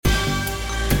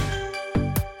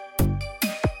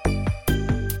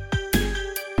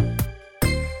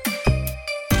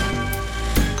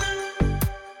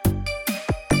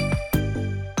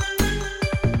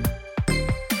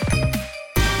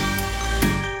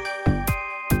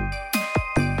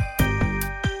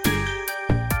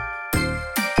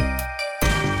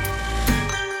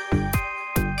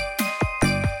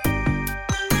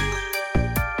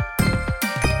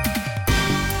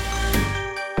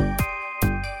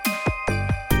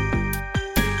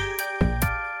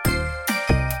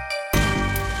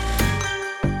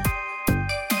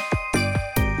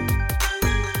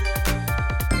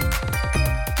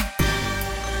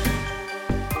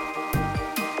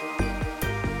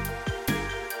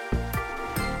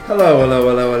Hello, hello,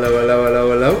 hello, hello, hello, hello,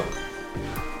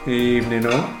 hello. Evening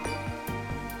all.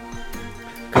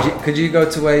 Could you go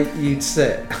to where you'd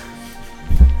sit?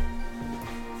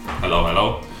 Hello,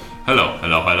 hello. Hello,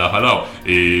 hello, hello, hello.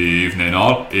 Evening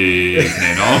all.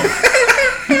 Evening all.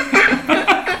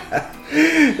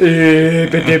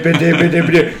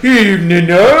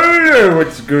 Evening all.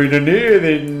 What's going on here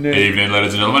then? Evening,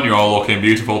 ladies and gentlemen. You're all looking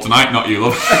beautiful tonight, not you,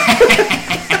 love.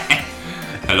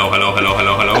 Hello, hello, hello,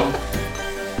 hello, hello.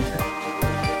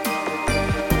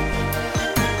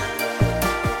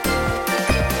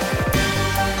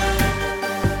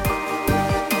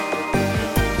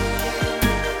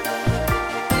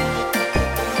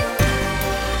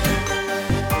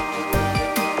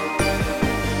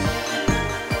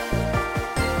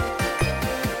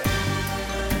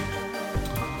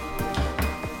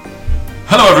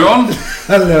 Hello, everyone.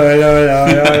 Hello, hello,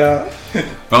 hello, hello.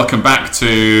 Welcome back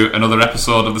to another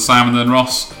episode of the Simon and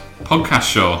Ross podcast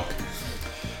show.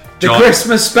 The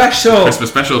Christmas special. Christmas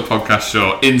special podcast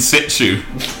show in situ,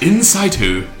 inside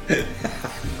who,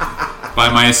 by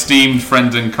my esteemed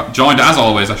friend and joined as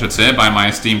always, I should say, by my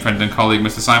esteemed friend and colleague,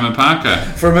 Mr. Simon Parker,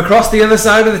 From across the other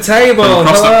side of the table.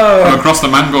 from across the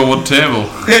mango wood table.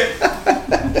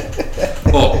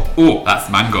 oh, that's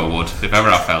mango wood. If ever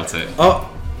I felt it. Oh,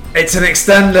 it's an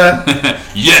extender.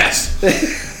 Yes.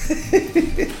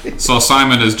 So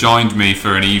Simon has joined me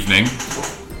for an evening.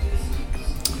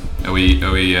 Are we?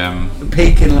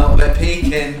 Peeking a little bit,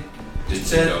 peeking.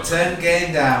 Just turn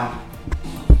game down.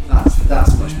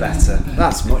 That's much better.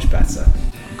 That's much better.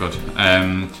 Good.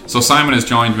 So Simon has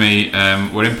joined me.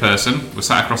 We're in person. We're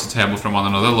sat across the table from one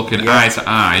another, looking eye to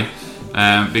eye,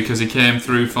 because he came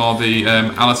through for the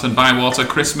Allerton Bywater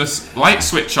Christmas light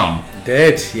switch on.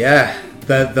 Did, yeah.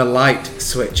 The light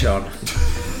switch on.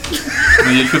 I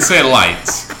mean, you could say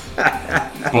lights,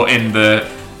 but in the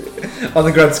On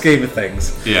the grand scheme of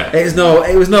things. Yeah. It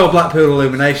was no Blackpool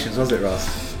Illuminations, was it, Ross?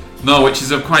 no, which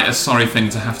is quite a sorry thing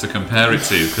to have to compare it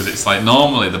to, because it's like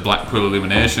normally the Blackpool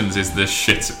Illuminations is the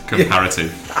shit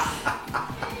comparative.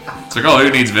 It's like, oh, who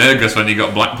needs Vegas when you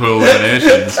got Blackpool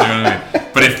Illuminations? You know what I mean?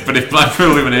 But if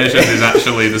Blackpool Illuminations is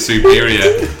actually the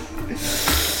superior.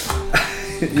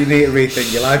 You need to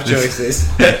rethink your life choices.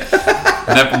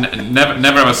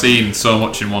 Never ever seen so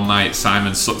much in one night.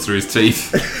 Simon sucked through his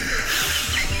teeth.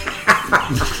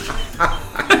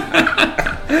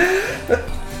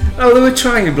 Oh, they were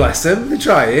trying, bless them. They're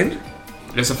trying.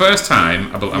 It's the first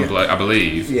time, I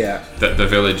believe, that the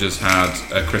village has had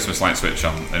a Christmas light switch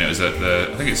on, and it was at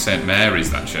I think it's St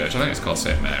Mary's, that church. I think it's called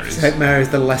St Mary's. St Mary's,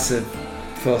 the lesser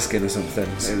foreskin or something.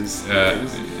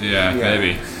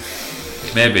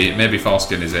 Maybe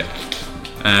foreskin is it.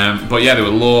 But yeah, there were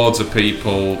loads of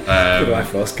people.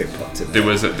 Foreskin popped in there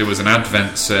was an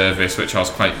Advent service which I was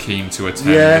quite keen to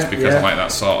attend, just because I like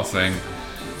that sort of thing.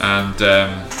 And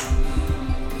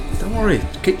don't worry,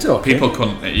 keep talking.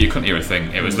 you couldn't hear a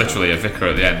thing. It was literally a vicar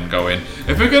at the end going,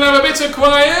 "If we're gonna have a bit of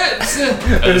quiet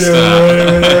at the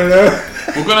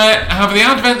start, we're gonna have the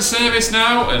Advent service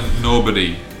now," and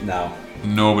nobody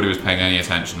was paying any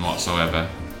attention whatsoever.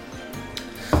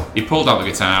 He pulled out the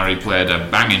guitar. He played a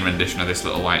banging rendition of This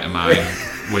Little Light of Mine,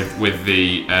 with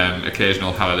the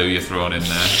occasional hallelujah thrown in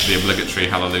there, the obligatory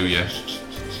hallelujah.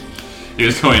 He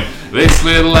was going, "This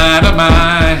little light of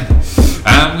mine,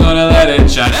 I'm gonna let it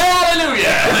shine,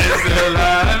 hallelujah! This little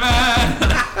light of mine,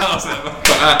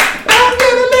 I'm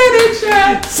gonna let it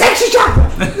shine, Sexy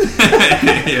chocolate.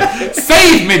 yeah.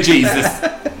 Save me, Jesus!"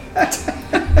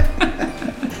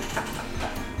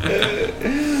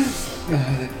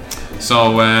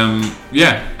 So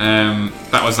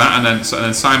that was that, and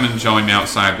then Simon joined me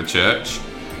outside the church,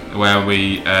 where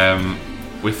we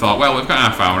thought, well, we've got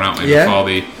half hour, haven't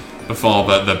we, before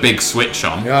the big switch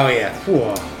on. Oh yeah.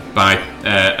 Whoa. By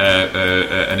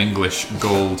an English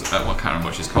gold. I can't remember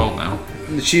what she's called now.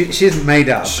 She isn't made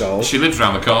out of gold. She lives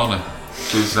around the corner.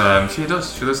 She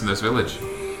lives in this village,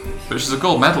 but she's a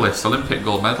gold medalist, Olympic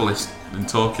gold medalist in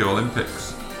Tokyo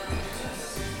Olympics.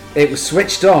 It was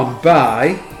switched on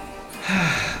by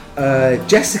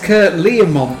Jessica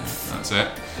Learmonth. That's it.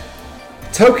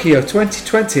 Tokyo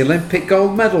 2020 Olympic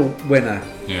gold medal winner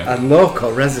and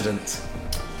local resident.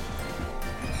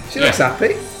 She looks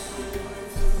happy.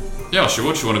 Yeah, she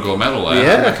would. She won a gold medal there.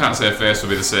 Yeah. I can't say her face would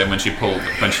be the same when she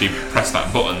pressed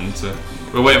that button.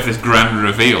 We're waiting for this grand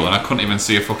reveal, and I couldn't even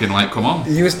see a fucking light come on.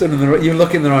 You were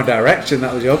looking in the wrong direction.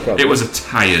 That was your problem. It was a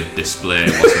tired display,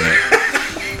 wasn't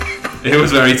it? It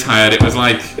was very tired. It was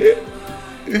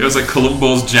like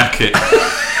Columbo's jacket.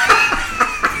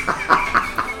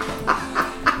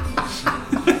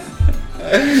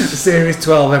 Series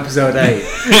 12, Episode 8.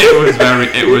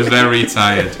 It was very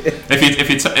tired.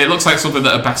 It looks like something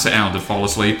that a basset hound would fall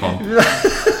asleep on.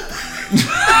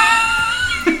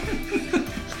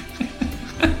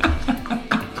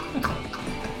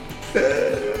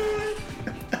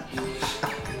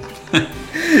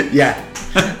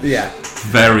 Yeah.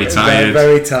 Very tired.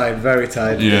 Very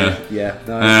tired. Yeah.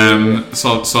 No,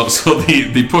 so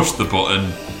they pushed the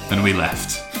button and we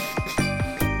left.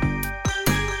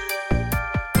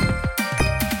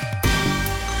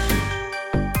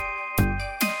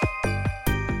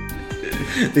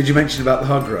 Did you mention about the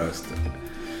hog roast?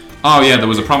 Oh yeah, there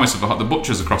was a promise of the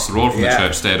butchers across the road from the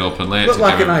church stayed open late. Looked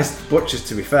like a nice butcher's,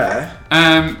 to be fair.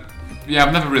 Yeah,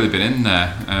 I've never really been in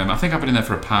there. I think I've been in there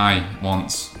for a pie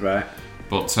once. Right.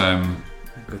 But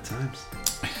good times.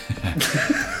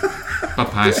 Bad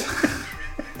pies.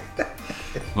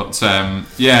 But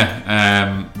they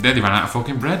ran out of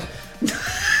fucking bread.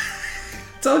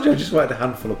 Told you I just wanted a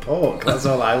handful of pork. That's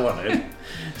all I wanted.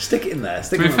 Stick it in there.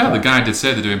 To be fair, the guy did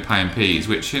say they're doing pie and peas,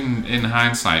 which in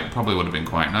hindsight probably would have been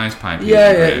quite nice pie and peas.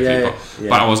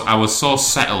 But I was so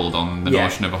settled on the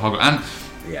notion of a hog, and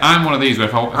I'm one of these where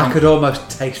if I could almost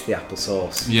taste the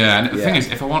applesauce. Yeah, and the thing is,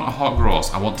 if I want a hog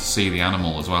roast, I want to see the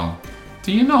animal as well.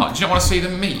 Do you not? Do you not want to see the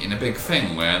meat in a big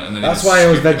thing? That's why I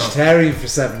was vegetarian for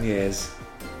 7 years.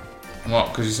 What?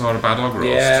 Because you saw a bad hog roast?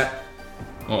 Yeah.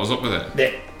 What was up with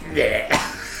it? Yeah.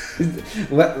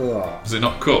 Was it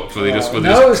not cooked? Were they just it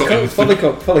was fully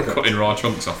cooked. Cutting raw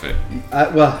chunks off it?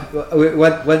 We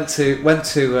went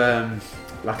to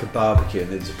like a barbecue,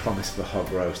 and there was a promise of a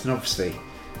hog roast, and obviously,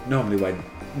 normally when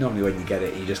you get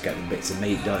it, you just get the bits of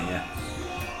meat, don't you?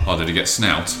 Oh, did he get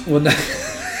snout? Well, no.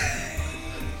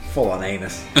 Full on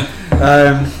anus.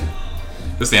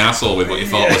 Just the asshole with what you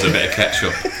thought was a bit of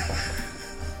ketchup.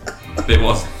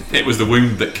 It was the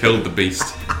wound that killed the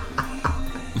beast.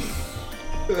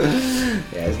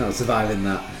 Yeah, he's not surviving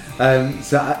that.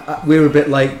 So we were a bit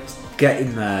late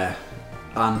getting there,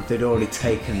 and they'd already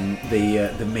taken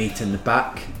the meat in the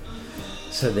back.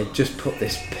 So they'd just put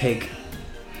this pig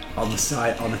on the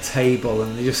side on a table,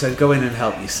 and they just said, "Go in and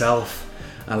help yourself."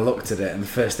 I looked at it, and the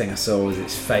first thing I saw was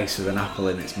its face with an apple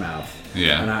in its mouth.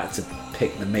 Yeah. And I had to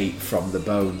pick the meat from the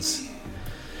bones.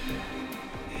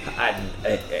 I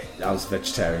was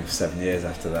vegetarian for 7 years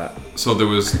after that. So there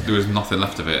was nothing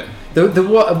left of it. There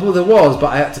was, but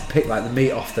I had to pick like the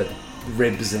meat off the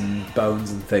ribs and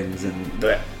bones and things, and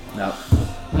no.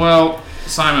 Well,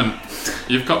 Simon,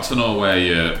 you've got to know where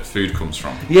your food comes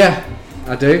from. Yeah,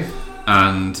 I do.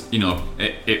 And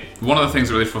one of the things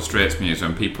that really frustrates me is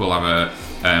when people have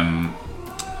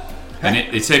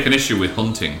they take an issue with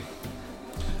hunting.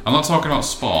 I'm not talking about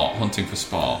sport, hunting for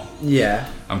sport. Yeah.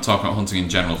 I'm talking about hunting in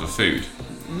general for food.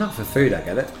 Not for food, I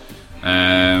get it.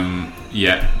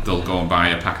 They'll go and buy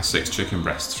a pack of 6 chicken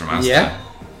breasts from Asda. Yeah.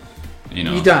 You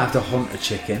know. You don't have to hunt a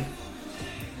chicken.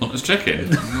 Hunter's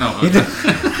chicken? No.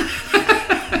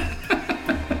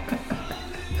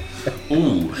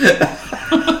 Ooh.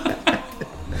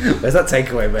 Where's that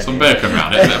takeaway menu? Some bacon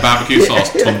around it, a bit of barbecue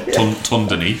sauce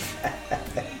underneath.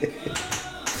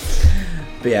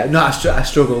 But yeah, no, I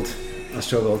struggled,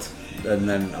 and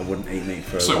then I wouldn't eat meat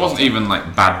for a So it wasn't even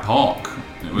like bad pork.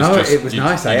 It was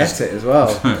nice. I ate it as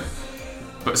well.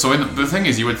 But the thing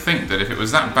is, you would think that if it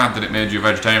was that bad that it made you a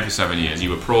vegetarian for 7 years,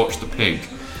 you approached the pig,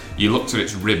 you looked at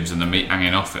its ribs and the meat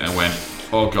hanging off it, and went,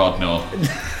 "Oh God, no!"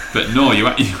 But no, you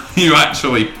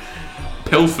actually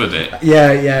pilfered it.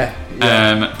 Yeah.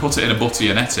 Put it in a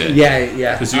butternette.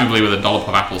 Yeah. Presumably with a dollop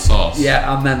of apple sauce.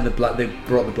 Yeah, and then they brought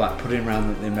the black pudding round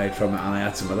that they made from it, and I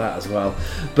had some of that as well.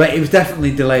 But it was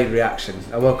definitely delayed reaction.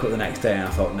 I woke up the next day and I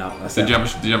thought, no. Did you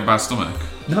have a bad stomach?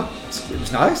 No, it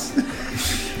was nice.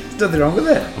 There's nothing wrong with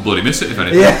it. I bloody miss it if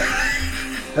anything. Yeah.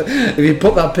 If you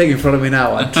put that pig in front of me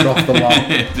now, I'd trough the lot.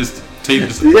 Just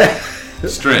teeth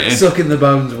straight in. Sucking the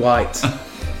bones white.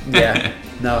 Yeah.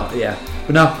 No, yeah.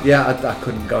 But no, I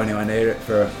couldn't go anywhere near it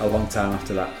for a long time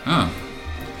after that. Oh.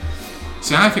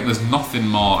 See, I think there's nothing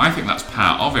more. I think that's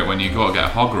part of it when you go to get a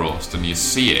hog roast and you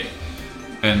see it,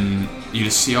 and you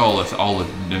just see all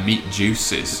the meat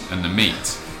juices and the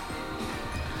meat.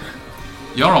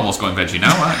 You're almost going veggie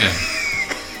now, aren't you?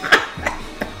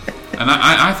 And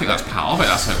I think that's part of it.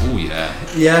 That's like, oh yeah.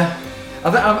 Yeah.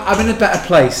 I'm in a better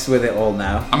place with it all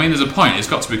now. I mean, there's a point. It's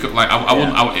got to be cooked. Like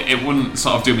it wouldn't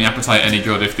sort of do me appetite any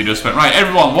good if they just went, right,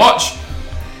 everyone, watch.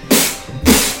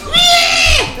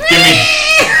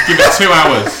 give it 2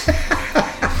 hours.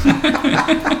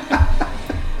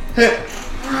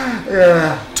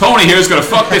 Tony here's gonna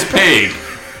fuck this pig.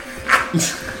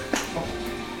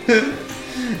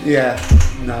 Yeah,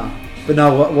 no, but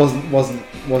no,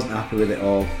 wasn't happy with it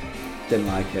all. Didn't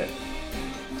like it.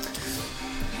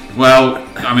 Well,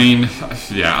 I mean,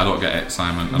 yeah, I don't get it,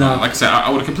 Simon. No. Like I said, I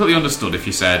would have completely understood if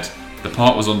you said the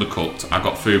pork was undercooked, I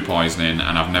got food poisoning,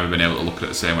 and I've never been able to look at it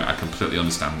the same way. I completely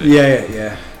understand it.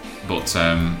 Yeah. But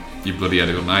you bloody had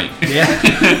a good night. Yeah.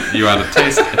 You had a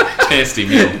tasty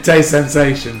meal. Taste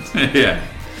sensations. Yeah.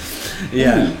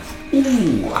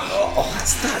 Ooh. Oh,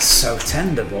 that's so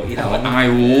tender, but you know. I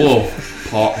love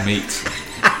pork meat.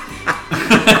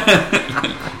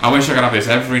 I wish I could have this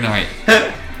every night.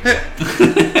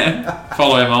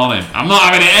 Following morning, I'm not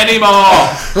having it anymore.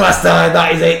 Last time,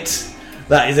 that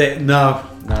is it. No.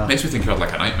 Makes me think you had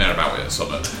like a nightmare about it or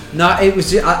something. No, it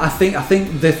was. I think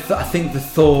the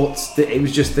thoughts that it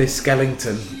was just the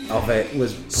skeleton of it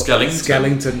was.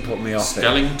 Skeleton put me off.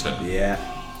 Skeleton. Yeah.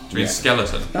 Do you mean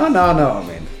skeleton? No. I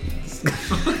mean.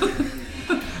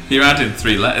 You're adding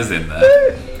 3 letters in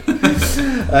there.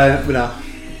 No.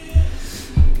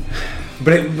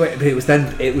 But it was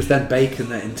then bacon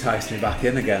that enticed me back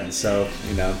in again. So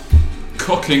you know,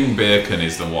 cooking bacon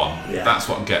is the one. Yeah. That's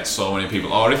what gets so many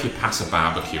people. Or if you pass a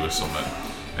barbecue or something,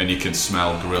 and you can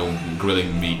smell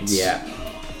grilling meats. Yeah.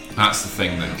 That's the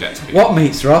thing that gets people. What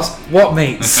meats, Ross? What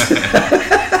meats?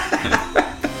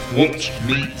 What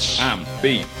meats? Ham,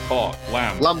 beef, pork,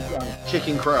 lamb,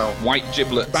 chicken, crow, white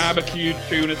giblets, barbecued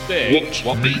tuna steak.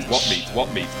 What meats?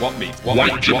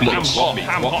 White giblets.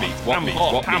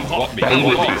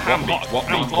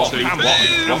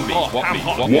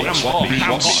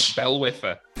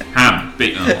 Spellwiffer. Ham,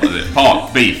 beef, what is it?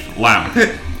 Pork, beef, lamb,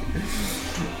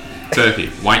 turkey,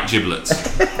 white giblets,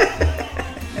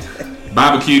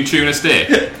 barbecued tuna steak.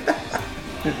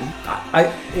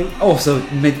 Also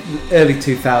early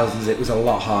 2000s. It was a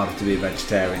lot harder to be a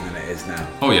vegetarian than it is now.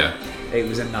 Oh yeah. It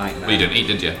was a nightmare. But you didn't eat,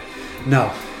 did you? No.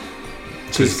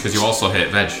 Because you also hate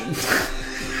veg.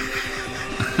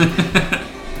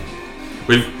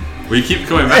 we keep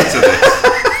coming back to this.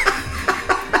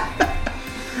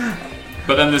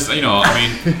 But then there's, you know, I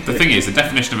mean, the thing is, the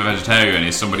definition of a vegetarian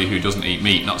is somebody who doesn't eat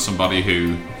meat, not somebody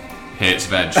who hates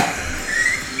veg.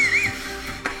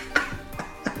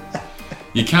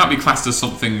 You can't be classed as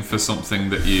something for something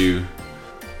that you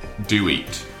do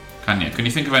eat, can you? Can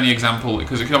you think of any example?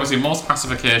 Because obviously most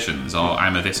classifications, or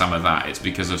I'm a this, I'm a that, it's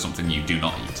because of something you do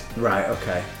not eat. Right,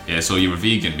 okay. Yeah, so you're a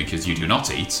vegan because you do not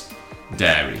eat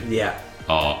dairy. Yeah.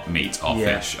 Or meat or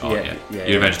fish. Or, yeah.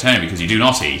 You're a vegetarian because you do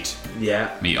not eat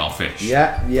meat or fish.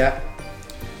 Yeah.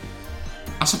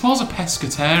 I suppose a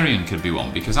pescatarian could be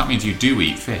one because that means you do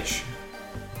eat fish.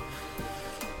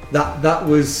 That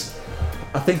was...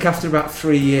 I think after about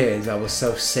 3 years, I was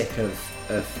so sick of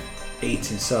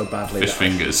eating so badly. Fish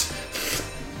fingers.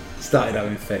 I started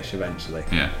having fish eventually.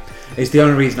 Yeah. It's the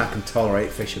only reason I can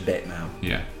tolerate fish a bit now.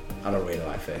 Yeah. I don't really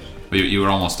like fish. But you were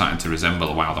almost starting to resemble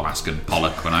a wild Alaskan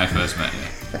pollock when I first met you.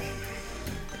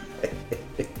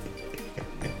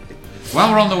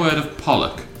 While we're on the word of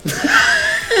pollock.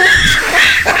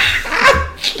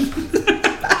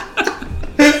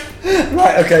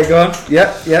 Right, okay, go on.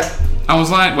 Yep. I was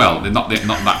like, well, not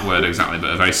that word exactly,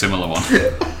 but a very similar one.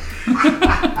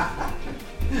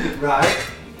 Right.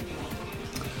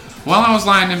 While I was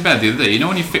lying in bed the other day, you know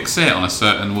when you fixate on a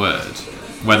certain word,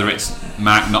 whether it's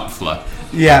Mark Knopfler,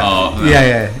 yeah,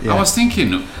 I was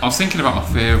thinking about my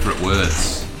favourite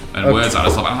words and words I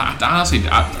just thought. Honestly,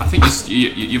 I think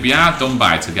you'd be hard done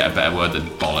by to get a better word than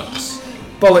bollocks.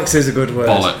 Bollocks is a good word.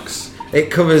 Bollocks. It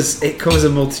covers a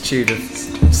multitude of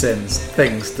things,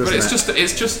 doesn't it? But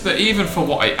it's just that even for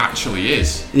what it actually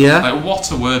is. Yeah. Like,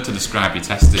 what a word to describe your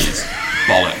testes.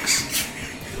 Bollocks.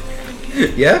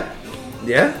 Yeah.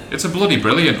 It's a bloody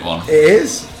brilliant one. It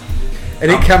is.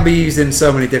 And it can be used in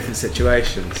so many different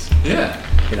situations. Yeah.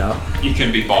 You know. You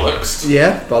can be bollocks.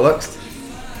 Yeah, bollocks.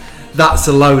 That's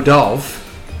a load of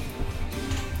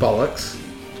bollocks.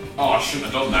 Oh, I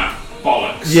shouldn't have done that.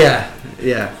 Bollocks. Yeah.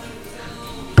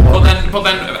 But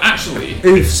then, actually...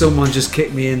 If someone just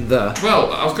kicked me in the...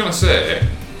 Well, I was going to say,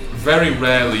 very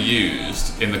rarely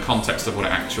used in the context of what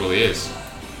it actually is.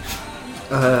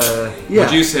 Yeah.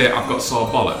 Would you say, I've got sore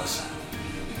bollocks?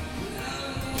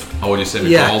 Or would you say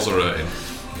the balls are hurting?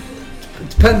 It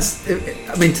depends.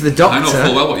 I mean, to the doctor... I know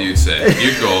full well what you'd say.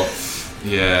 You'd go,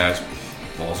 yeah,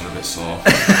 balls are a bit sore.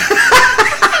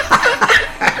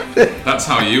 That's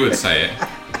how you would say it.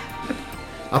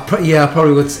 I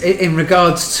probably would. In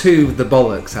regards to the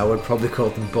bollocks, I would probably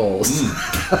call them balls.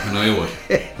 I know you would.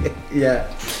 Yeah.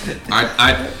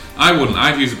 I wouldn't.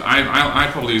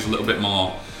 I'd probably use a little bit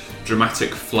more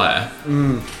dramatic flair.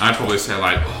 I'd probably say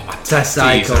like, oh, my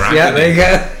testes are agony. Yeah, there you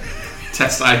go.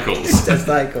 Testicles.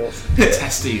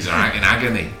 Testes are in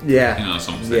agony. Yeah. You know,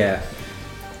 something. Yeah.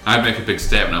 I'd make a big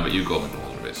statement now, but you go, my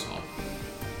balls are a bit sore.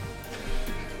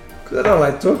 I don't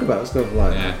like to talk about stuff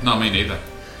like that. Yeah, not me neither.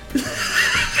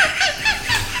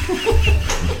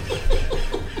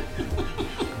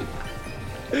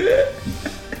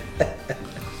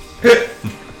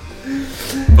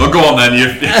 Well, go on then.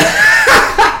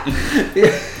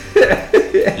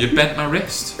 You bent my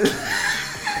wrist.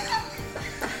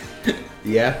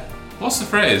 Yeah. What's the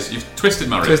phrase? You've twisted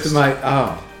my wrist. Twisted my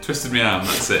arm. Twisted my arm.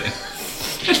 That's it.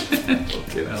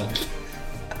 Fucking hell.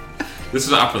 This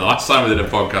is what happened the last time we did a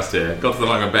podcast here. Got to the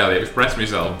point where I barely expressed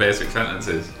myself in basic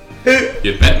sentences.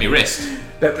 You bent me wrist.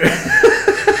 But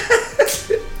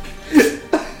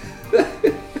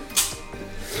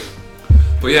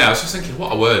yeah, I was just thinking,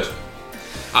 what a word.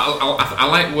 I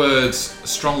like words,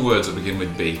 strong words that begin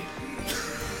with B.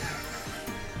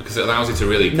 Because it allows you to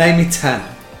really... Name me 10.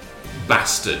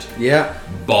 Bastard. Yeah.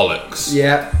 Bollocks.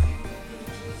 Yeah.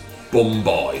 Bum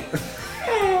boy.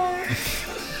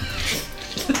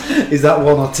 Is that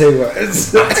one or two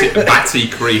words? Batty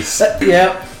crease.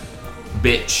 Yeah.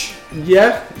 Bitch.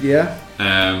 Yeah. Yeah.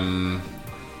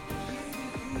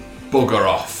 Bugger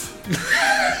off.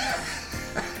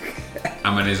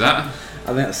 How many is that? I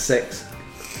think that's 6.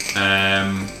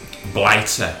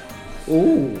 Blighter.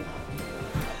 Ooh.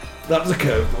 That was a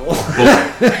curveball.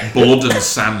 Blood and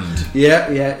sand. Yeah.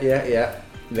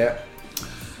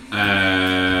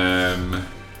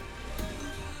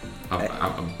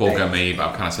 Bugger me, but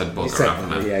I've kind of said bugger,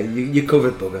 haven't I? Yeah, you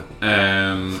covered bugger.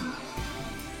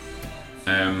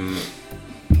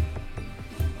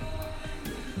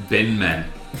 Bin men.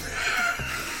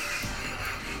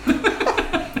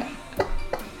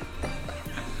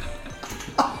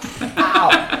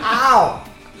 Ow!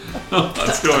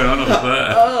 What's going on up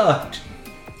there? Oh,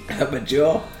 at my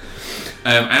jaw.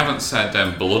 I haven't said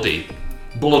bloody.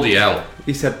 Bloody hell.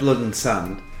 You said blood and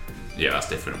sand. Yeah, that's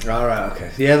different. Alright,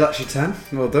 okay. Yeah, that's your 10.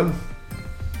 Well done.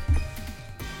 Do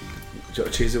you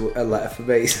want to choose a letter for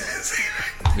me?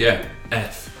 Yeah.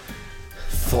 F.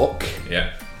 Fuck.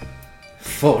 Yeah.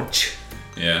 Fudge.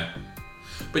 Yeah.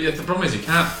 But yeah, the problem is you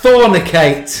can't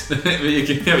fornicate.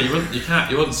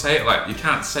 You wouldn't say it like, you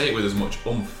can't say it with as much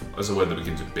oomph as a word that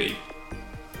begins with B.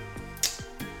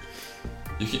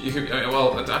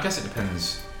 Well, I guess it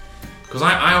depends. Because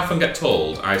I often get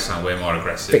told I sound way more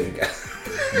aggressive. Finger.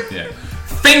 Yeah.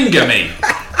 Finger me.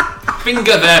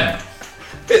 Finger them.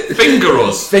 Finger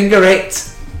us. Finger it.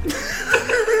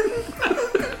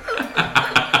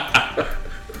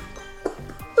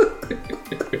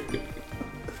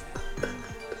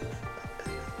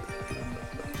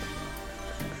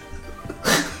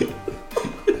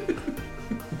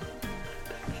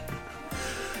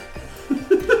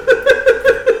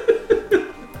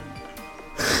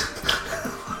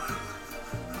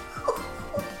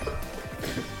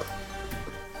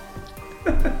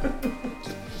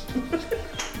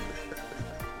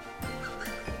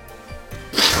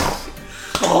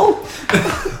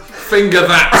 Finger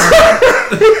that.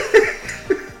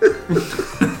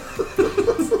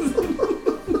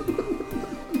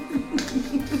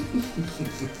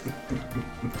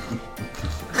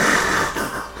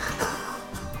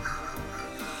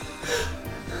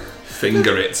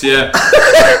 Finger it, yeah.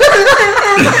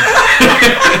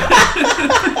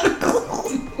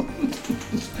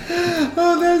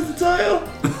 Oh, there's the title.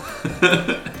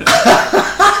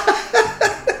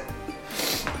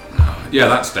 Yeah,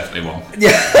 that's definitely one.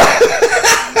 Yeah.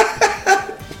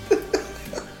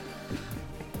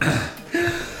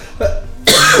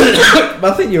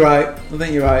 I think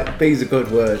you're right. B's a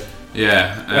good word.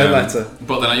 Yeah. Letter.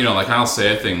 But then, like I'll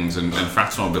say things and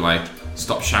Fatima will be like,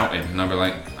 stop shouting. And I'll be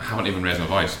like, I haven't even raised my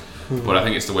voice. But I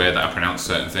think it's the way that I pronounce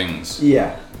certain things.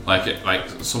 Yeah. Like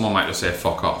someone might just say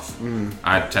fuck off.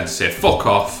 I tend to say fuck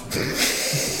off.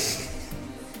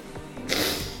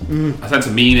 I tend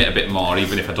to mean it a bit more,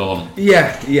 even if I don't.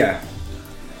 Yeah.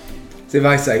 So if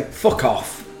I say fuck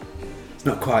off, it's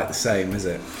not quite the same, is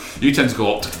it? You tend to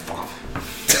go up to fuck off.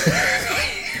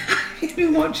 You've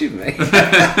been watching me.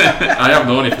 I have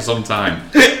known you for some time.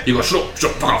 You go shut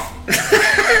fuck off.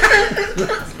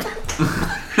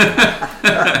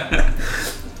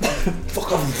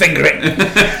 Fuck off and finger it.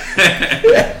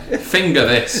 Finger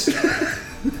this.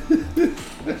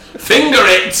 Finger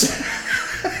it.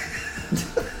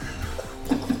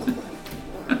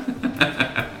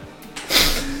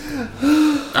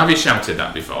 Have you shouted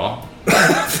that before?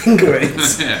 Finger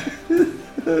it. Yeah.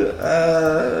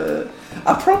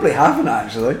 I probably haven't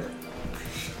actually.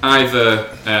 Either,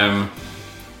 I'm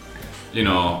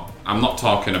not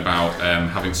talking about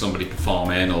having somebody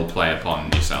perform anal play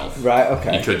upon yourself. Right,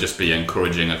 okay. You could just be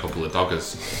encouraging a couple of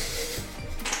doggers.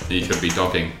 You could be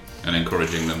dogging and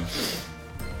encouraging them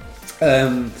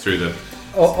through the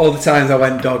all the times I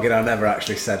went dogging, I never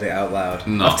actually said it out loud.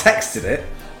 No. I've texted it.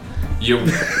 You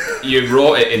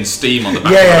wrote it in steam on the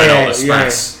back of all the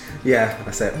space. Yeah,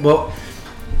 that's it. But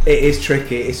it is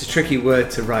tricky. It's a tricky word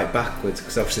to write backwards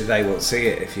because obviously they won't see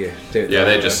it if you do it. Yeah,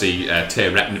 they just see Te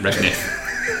Regnif.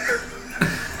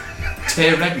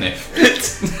 Te Regnif.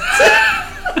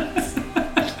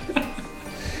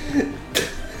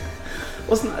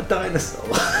 Wasn't that a dinosaur?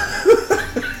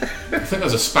 I think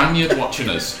there's a Spaniard watching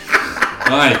us.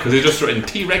 Aye, because he just wrote in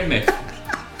T Regnif.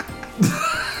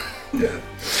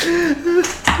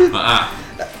 Like that.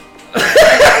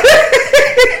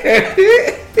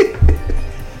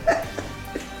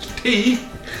 T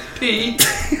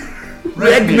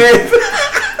Regnif.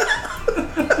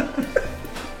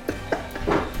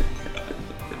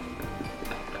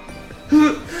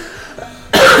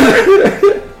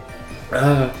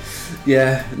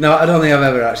 Yeah, no, I don't think I've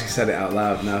ever actually said it out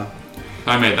loud. No.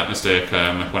 I made that mistake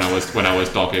when I was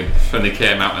dogging, and they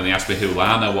came out and they asked me who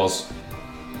Lana was.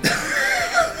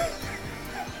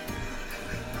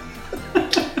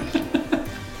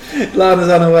 Lana's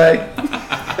on her way.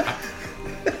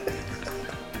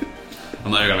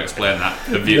 I'm not even going to explain that.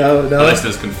 The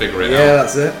listeners can figure it out. Yeah,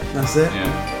 that's it. That's it.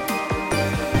 Yeah.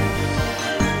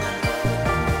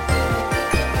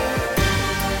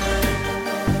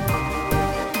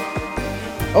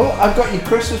 Oh, I've got your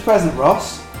Christmas present,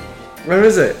 Ross. Where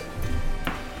is it?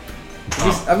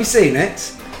 Have you seen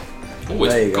it? Oh,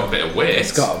 it's got a bit of weight.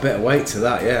 It's got a bit of weight to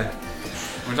that, yeah.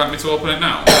 Would you like me to open it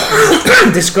now?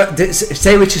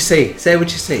 Say what you see. Say what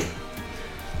you see.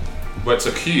 Well, it's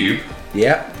a cube.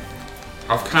 Yeah.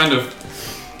 I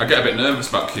get a bit nervous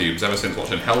about cubes ever since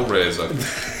watching Hellraiser.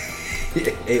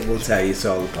 It will tear your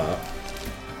soul apart.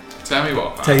 Tell me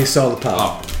what? Tear your soul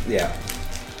apart. Oh. Yeah.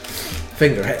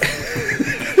 Finger it.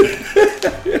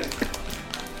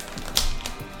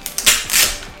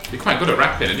 You're quite good at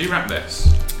wrapping. Did you wrap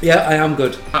this? Yeah, I am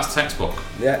good. That's textbook.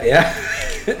 Yeah.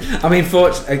 I mean,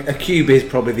 a cube is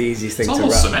probably the easiest thing to wrap.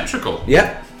 It's almost symmetrical.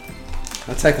 Yeah.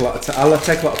 I'll take a lot of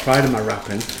pride in my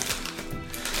wrapping.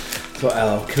 That's what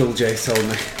LL Cool J told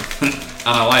me. And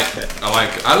I like it.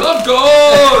 I love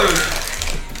gold!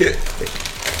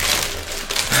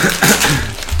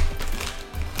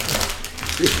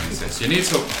 You need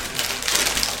to...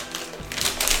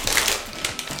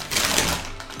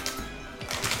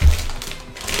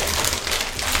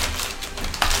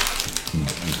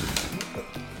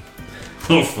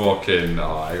 Oh, fucking...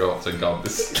 Oh, I got to God,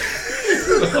 this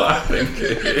is what I think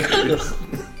it is.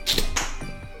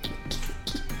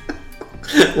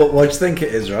 What do you think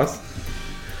it is, Ross?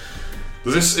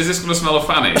 Is this going to smell of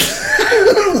fannies?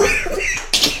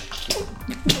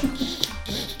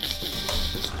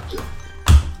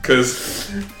 Because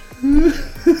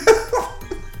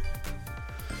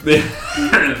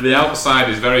the outside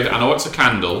is very... I know it's a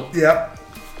candle. Yep.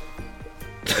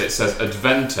 It says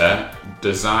Adventa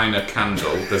Designer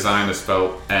Candle. Designer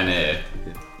spelled N-A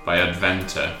by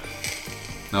Adventa.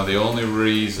 Now the only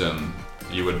reason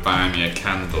you would buy me a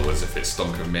candle is if it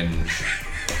stunk of minge.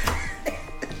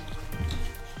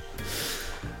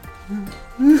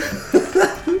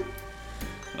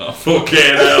 Oh,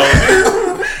 fucking hell.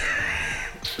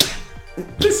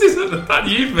 This isn't the fact.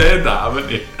 You've made that, haven't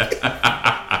you?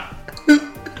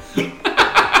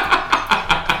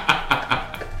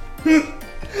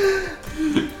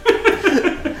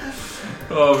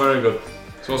 Oh, very good.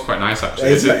 It smells quite nice, actually.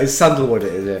 It's sandalwood,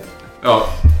 it is, yeah.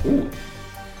 Oh, ooh.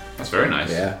 That's very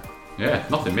nice. Yeah. Yeah,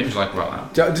 nothing minge like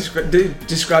about that.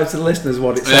 Describe to the listeners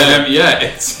what it's yeah,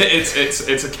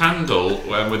 it's a candle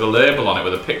with a label on it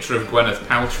with a picture of Gwyneth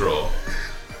Paltrow,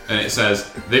 and it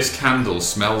says, "This candle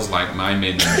smells like my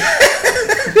minge."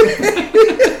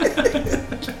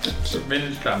 It's a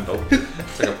minge candle.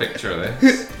 Take a picture of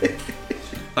this.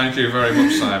 Thank you very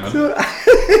much, Simon.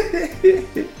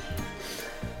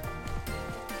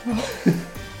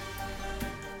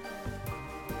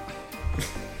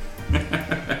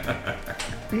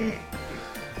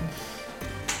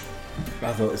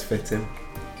 I thought it was fitting.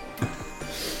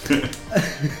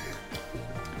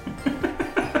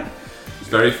 It's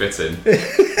very fitting.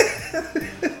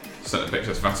 Sent a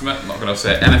picture to Fatima. I'm not going to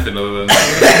say anything other than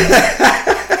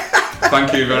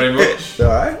thank you very much.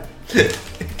 Alright.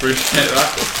 Appreciate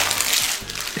that.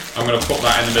 I'm going to put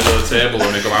that in the middle of the table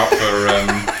when we go out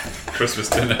for Christmas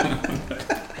dinner.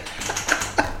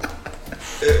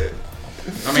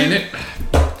 I mean,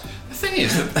 the thing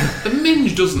is that the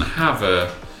minge doesn't have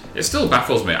a... It still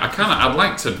baffles me. I'd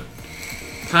like to...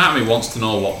 Part of me wants to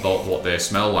know what they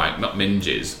smell like. Not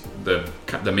minges.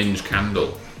 The minge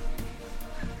candle.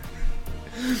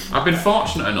 I've been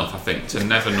fortunate enough, I think, to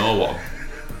never know what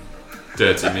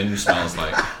dirty minge smells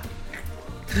like.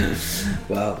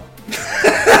 Well.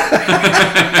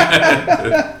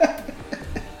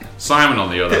 Simon, on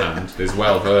the other hand, is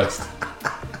well versed.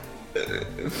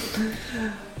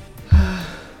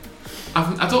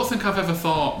 I don't think I've ever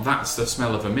thought that's the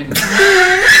smell of a mint.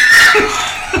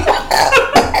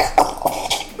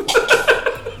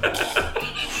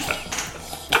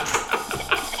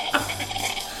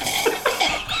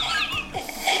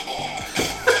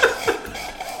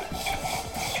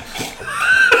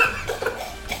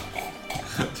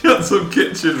 You got some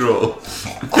kitchen roll.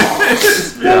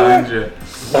 It's behind you.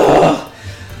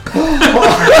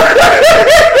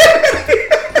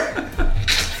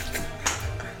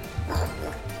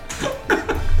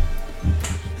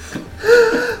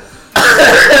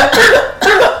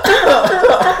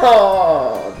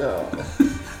 Oh no.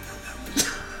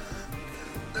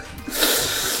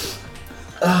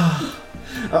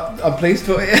 I'm pleased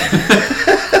for you.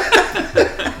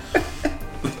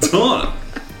 Don't.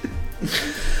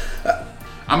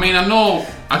 I mean,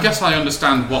 I guess I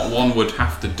understand what one would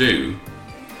have to do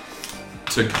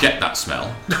to get that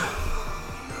smell.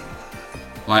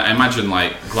 Like, I imagine,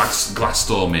 like,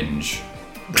 Glassdoor minge,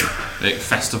 like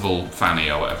festival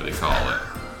fanny or whatever they call it,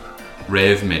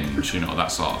 rave minge,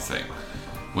 that sort of thing,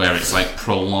 where it's like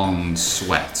prolonged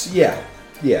sweat. Yeah.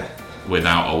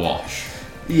 Without a wash.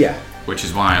 Yeah. Which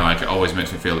is why, like, it always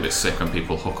makes me feel a bit sick when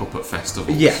people hook up at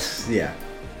festivals. Yes. Yeah.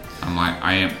 I'm like,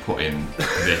 I ain't putting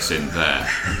this in there.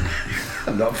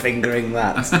 I'm not fingering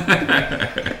that.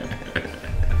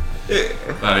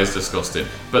 That is disgusting.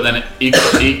 But then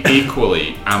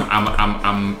equally,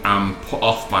 I'm put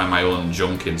off by my own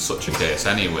junk in such a case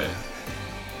anyway.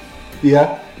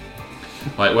 Yeah.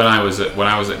 Like when I was at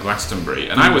Glastonbury,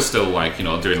 and I was still like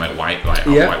doing like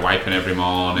wiping every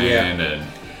morning, and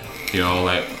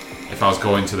like if I was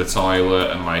going to the toilet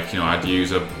and like I'd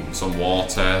use some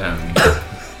water and.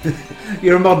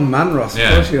 You're a modern man, Ross. Yeah.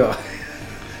 Of course you are.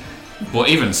 But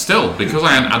even still, because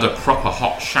I hadn't had a proper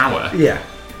hot shower. Yeah.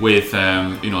 With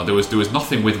there was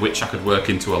nothing with which I could work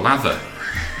into a lather.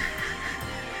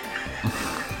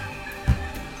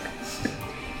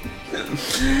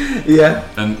 Yeah.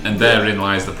 And therein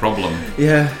lies the problem.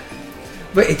 Yeah.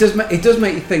 But it does make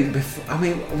you think.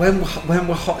 When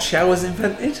were hot showers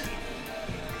invented?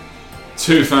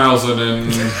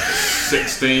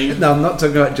 2016. No, I'm not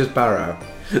talking about just Barrow.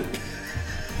 Should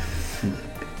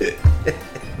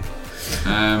I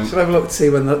have a look to see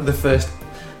when the first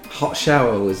hot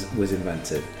shower was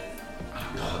invented?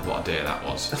 God, what a day that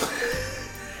was.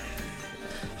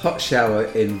 Hot shower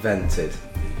invented.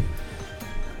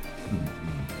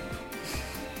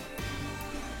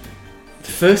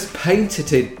 First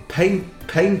patented.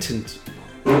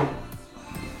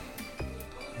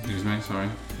 Excuse me, sorry.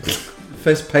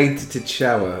 First patented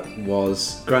shower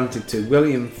was granted to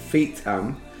William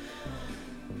Feetham.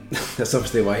 That's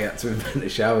obviously why he had to invent a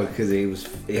shower, because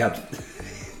he had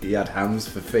hams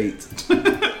for feet.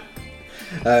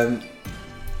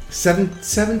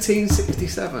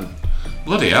 1767.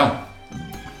 Bloody hell.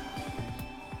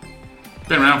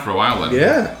 Been around for a while then.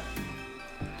 Yeah.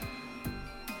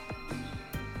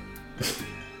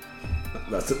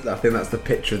 I think that's the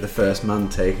picture of the first man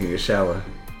taking a shower.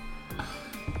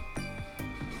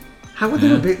 How would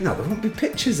there be? No, there won't be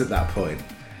pictures at that point.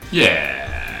 Yeah.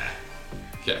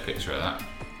 Get a picture of that.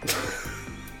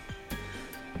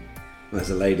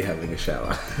 There's a lady having a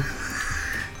shower.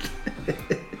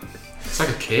 It's like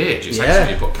a cage. It's like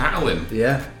something you put cattle in.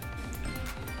 Yeah.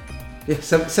 Yeah,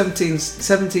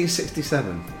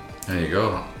 1767. There you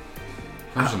go.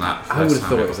 Imagine that. I would have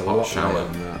thought it was a hot lot shower.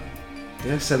 later than that.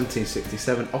 Yeah,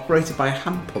 1767. Operated by a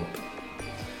hand pump.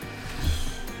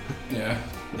 Yeah.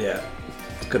 Yeah.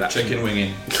 Good action. Chicken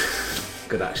winging.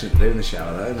 Good action to do in the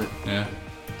shower, though, isn't it? Yeah.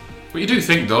 But you do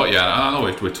think, don't you? I know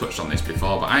we've touched on this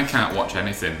before, but I can't watch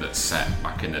anything that's set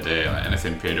back in the day, like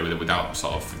anything period with it, without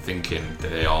sort of thinking that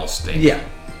they all stink. Yeah.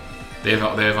 They've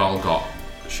all got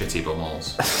shitty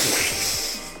bumholes.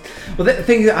 Well, the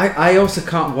thing is, I also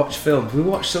can't watch films. We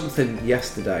watched something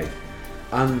yesterday,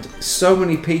 and so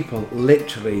many people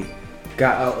literally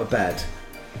get out of bed,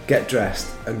 get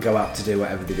dressed, and go out to do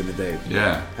whatever they're going to do.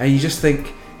 Yeah. And you just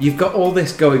think, you've got all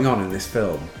this going on in this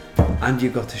film, and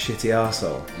you've got a shitty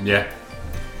arsehole. Yeah.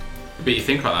 But you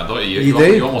think about that, don't you? You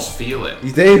do. You almost feel it.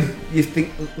 You do. You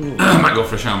think... I might go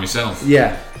for a shower myself.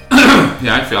 Yeah.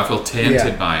 Yeah, I feel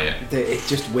tainted by it. It's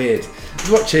just weird. I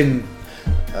was watching...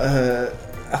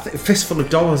 I think Fistful of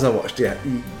Dollars I watched a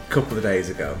couple of days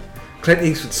ago. Clint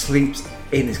Eastwood sleeps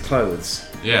in his clothes.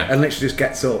 Yeah. And literally just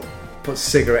gets up, puts a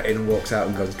cigarette in and walks out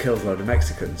and goes and kills a load of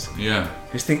Mexicans. Yeah.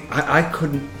 I just think I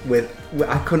couldn't with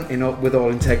all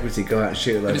integrity go out and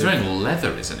shoot a load But he's wearing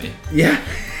leather, isn't he? Yeah.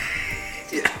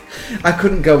 I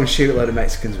couldn't go and shoot a load of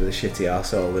Mexicans with a shitty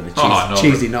arsehole and a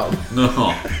cheesy knob.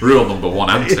 No, rule number 1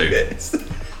 and 2.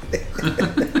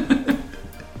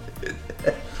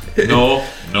 No.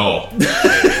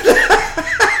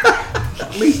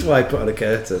 At least why put on a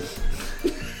curtain?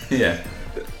 Yeah.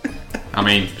 I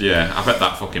mean, yeah, I bet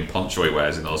that fucking poncho he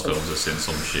wears in those films has seen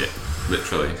some shit.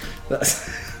 Literally. That's...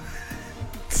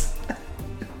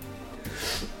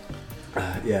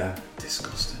 yeah.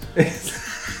 Disgusting.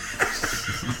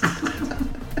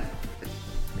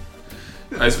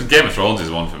 Game of Thrones is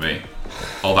one for me.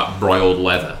 All that broiled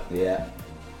leather. Yeah.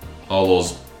 All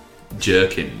those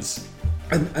jerkins.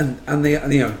 And they,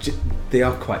 they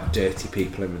are quite dirty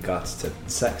people in regards to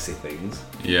sexy things.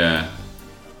 Yeah.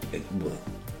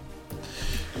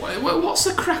 What's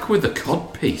the crack with the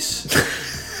cod piece?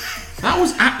 That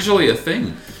was actually a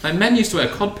thing. Like, men used to wear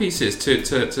cod pieces to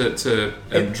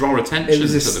draw attention to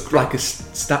the crotch. Like a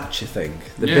stature thing.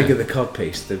 The bigger the cod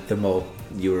piece, the more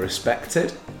you were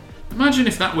respected. Imagine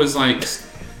if that was like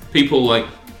people like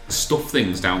stuff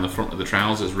things down the front of the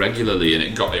trousers regularly, and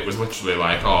it was literally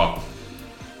like, oh,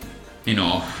 you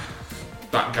know,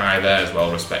 that guy there is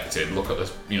well respected. Look at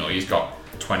this, you know, he's got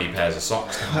 20 pairs of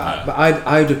socks down there. But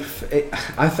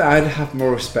I'd have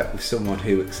more respect with someone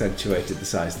who accentuated the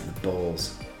size of the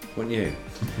balls, wouldn't you?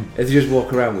 If you just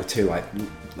walk around with two like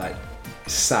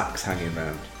sacks hanging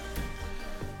around.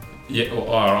 Yeah.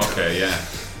 Oh, okay. Yeah.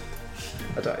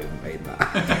 I don't even mean that.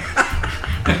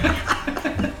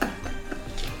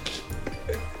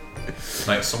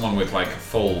 Like someone with like a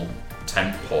full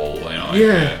tent pole, you know.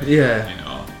 Yeah. You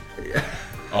know. Yeah.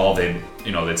 Or they'd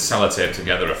sellotape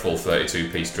together a full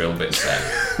 32-piece drill bit set.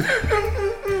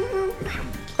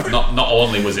 Not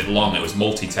only was it long, it was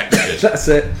multi-textured. That's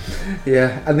it.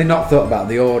 Yeah, and they not thought about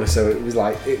the order, so it was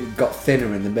like it got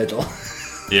thinner in the middle.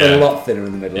 Yeah. A lot thinner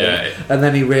in the middle. Yeah. And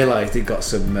then he realised he'd got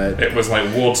some... it was like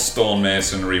wood,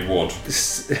 stonemasonry, wood.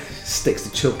 Sticks the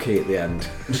chub key at the end.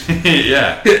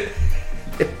 Yeah.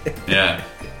 Yeah.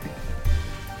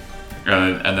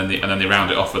 And then they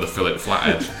round it off with a fillet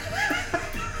flathead.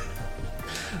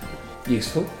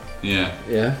 Useful. Yeah.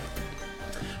 Yeah.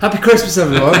 Happy Christmas,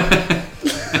 everyone.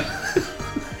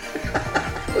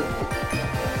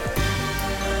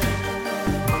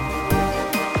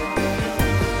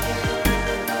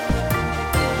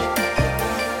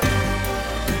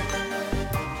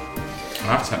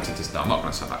 I'm tempted to... I'm not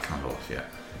going to set that candle off yet.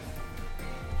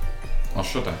 Or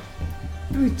should I?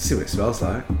 See what it smells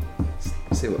like.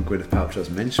 See what Gwyneth Paltrow's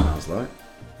minge smells like.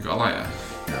 You got a lighter?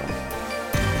 No.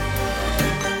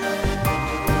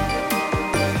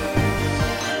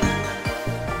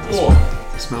 Oh.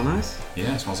 Smell nice?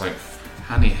 Yeah, it smells like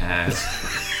honey hairs.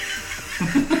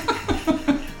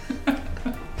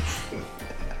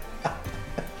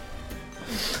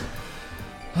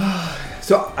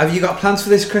 So, have you got plans for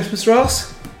this Christmas,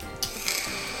 Ross?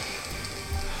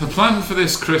 The plan for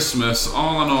this Christmas,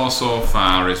 all I know so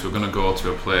far, is we're going to go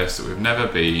to a place that we've never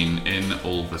been in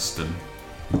Ulverston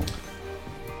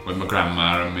with my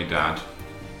grandma and my dad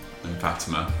and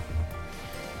Fatima.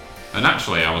 And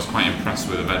actually, I was quite impressed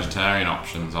with the vegetarian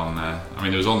options on there. I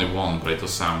mean, there was only one, but it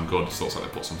does sound good. It looks like they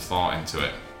put some thought into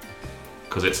it,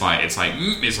 because it's like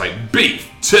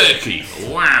beef, turkey,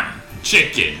 lamb,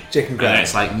 chicken, breast. and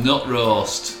it's like nut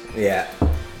roast. Yeah.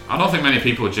 I don't think many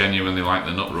people genuinely like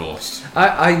the nut roast.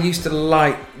 I used to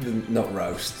like the nut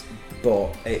roast,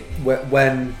 but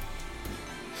when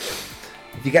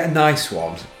if you get a nice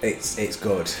one, it's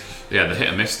good. Yeah, they're hit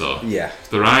and miss though. Yeah.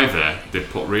 They're either they've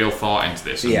put real thought into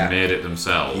this and Yeah. made it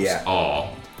themselves, Yeah.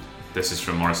 or this is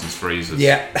from Morrison's Freezers.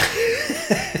 Yeah.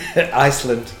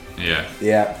 Iceland. Yeah.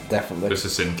 Yeah, definitely. This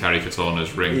is in Carrie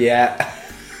Katona's ring. Yeah.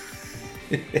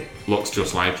 Looks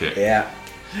just like it. Yeah.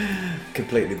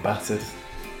 Completely battered.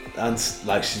 And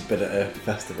like she's been at a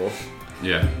festival.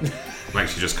 Yeah. Like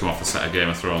she just come off a set of Game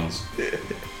of Thrones.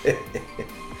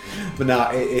 But no,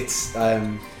 it's a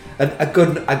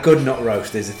good nut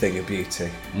roast is a thing of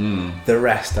beauty. Mm. The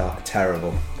rest are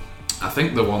terrible. I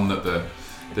think the one that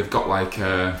they've got like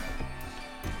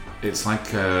it's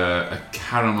like a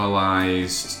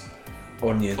caramelized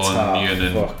onion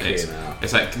and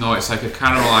it's like a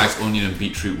caramelized onion and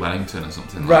beetroot Wellington or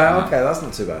something. Right, like that. okay, that's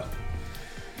not too bad.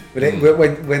 But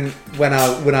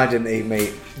when I didn't eat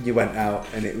meat, you went out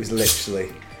and it was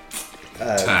literally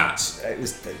tarts. It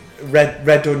was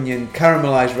red onion,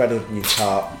 caramelized red onion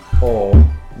tart or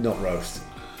nut roast.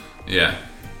 Yeah.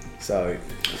 So.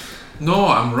 No,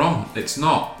 I'm wrong. It's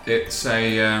not. It's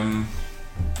a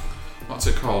what's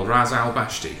it called? Ras Al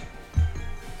Bashti.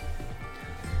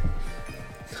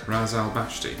 Ras Al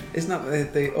Bashti. Isn't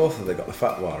that the author that got the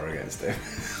fatwa against him?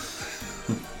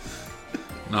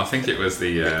 No, I think it was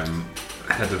the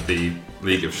head of the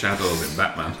League of Shadows in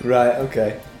Batman. Right,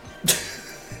 okay.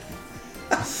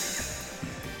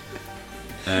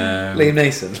 Liam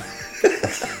Neeson.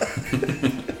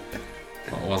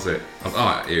 What was it?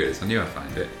 Oh, here it is. I knew I'd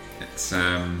find it. It's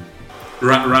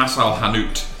Ras Al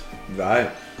Hanout. Right.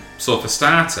 So for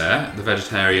starter, the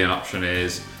vegetarian option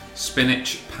is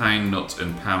spinach, pine nut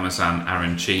and parmesan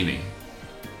arancini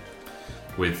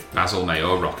with basil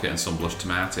mayo, rocket and some blush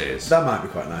tomatoes. That might be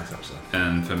quite nice, actually.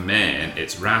 And for main,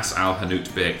 it's Ras Al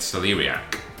Hanout baked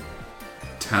celeriac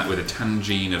with a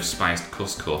tangine of spiced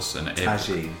couscous and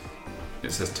Tagine.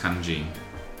 It says tangine.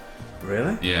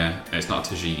 Really? Yeah, it's not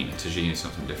a tagine. A tagine is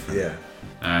something different. Yeah.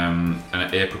 And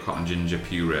an apricot and ginger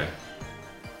puree.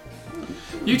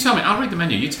 You tell me, I'll read the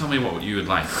menu, you tell me what you would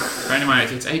like. Bear in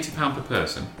mind, it's £80 per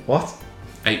person. What?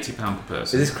 £80 per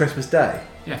person. Is this Christmas Day?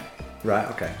 Yeah. Right,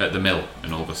 okay. At the Mill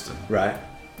in Ulverston. Right.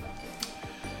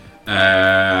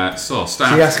 So, So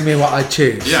you're asking me what I'd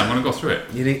choose? Yeah, I'm going to go through it.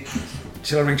 You need...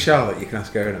 Shall I ring Charlotte? You can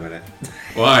ask her in a minute.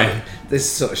 Why? This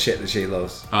is the sort of shit that she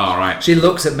loves. Oh, right. She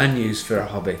looks at menus for a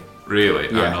hobby. Really?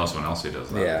 Yeah. I know someone else who does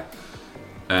that. Yeah.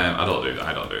 I don't do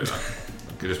that.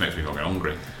 It just makes me fucking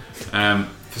hungry.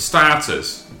 For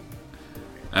starters,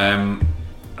 let's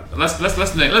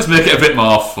make it a bit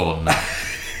more fun.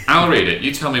 I'll read it.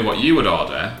 You tell me what you would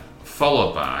order,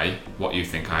 followed by what you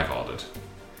think I've ordered.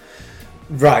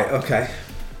 Right. Okay.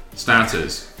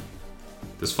 Starters.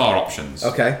 There's 4 options.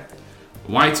 Okay.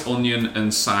 White onion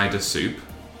and cider soup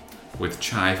with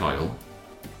chive oil.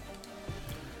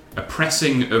 A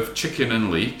pressing of chicken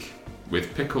and leek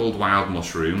with pickled wild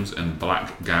mushrooms and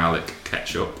black garlic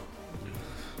ketchup.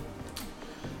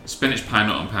 Spinach, pine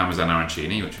nut and parmesan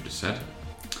arancini, which we just said.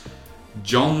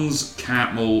 John's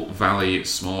Cartmel Valley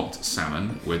smoked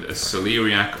salmon with a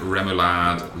celeriac,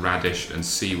 remoulade, radish and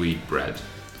seaweed bread.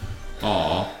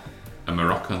 Or a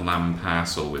Moroccan lamb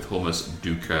parcel with hummus,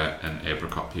 dukkha and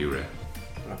apricot puree.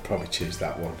 I'd probably choose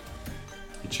that one.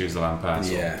 You choose the lamb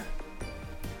parcel? Yeah.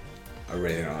 I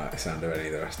really don't like the sound of any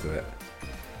of the rest of it.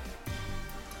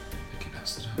 Picky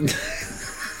bastard.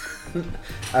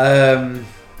 Um,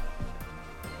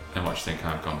 And what do you think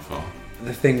I've gone for?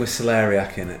 the thing with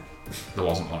celeriac in it. There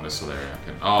wasn't one with celeriac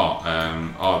in.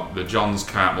 Oh, the John's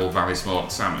Cartmel Valley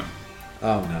smoked salmon.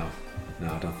 Oh no.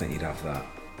 No, I don't think you'd have that.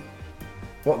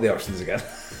 What are the options again?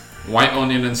 White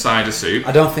onion and cider soup.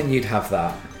 I don't think you'd have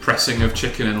that. Pressing of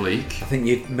chicken and leek. I think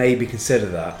you'd maybe consider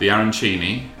that. The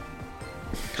arancini.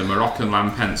 The Moroccan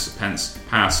lamb pence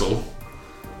parcel.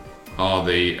 Or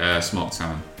the smoked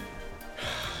salmon.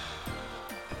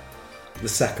 The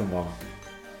second one.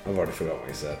 I've already forgot what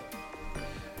you said.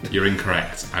 You're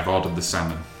incorrect. I've ordered the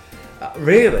salmon.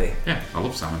 Really? Yeah, I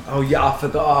love salmon. Oh yeah, I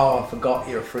forgot. Oh, I forgot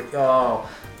you're a freak. Oh,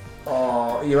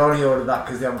 you only ordered that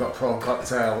because they haven't got prawn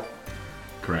cocktail.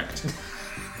 Correct.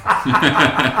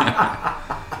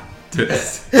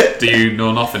 Do you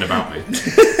know nothing about me?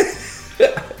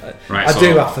 Right, I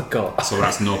do. I forgot. So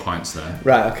that's no points there.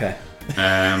 Right. Okay.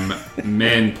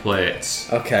 Main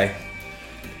plates. Okay.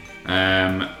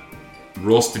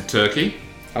 Roasted turkey.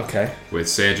 Okay. With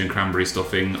sage and cranberry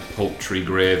stuffing, poultry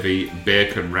gravy,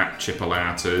 bacon wrapped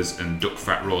chipolatas, and duck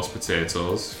fat roast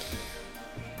potatoes.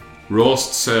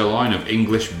 Roast sirloin of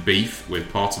English beef with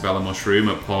portobello mushroom,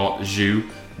 a port jus,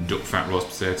 duck fat roast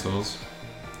potatoes.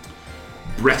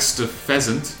 Breast of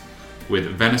pheasant with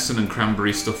venison and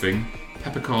cranberry stuffing,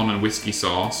 peppercorn and whiskey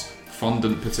sauce,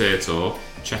 fondant potato,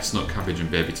 chestnut cabbage and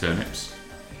baby turnips.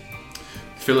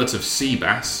 Fillet of sea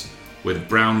bass with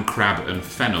brown crab and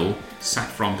fennel,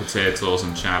 saffron potatoes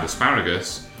and charred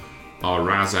asparagus, or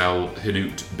Ras Al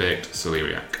Hanout baked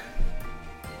celeriac.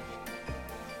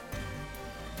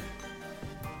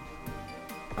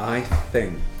 I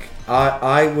think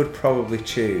I would probably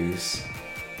choose.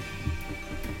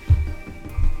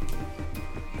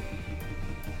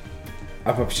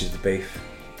 I'd probably choose the beef.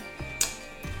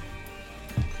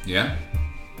 Yeah?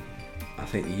 I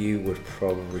think you would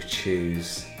probably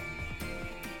choose.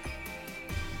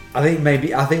 I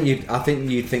think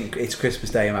you'd think it's Christmas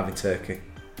Day. I'm having turkey.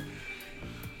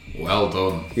 Well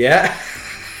done. Yeah.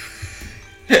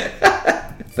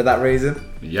 For that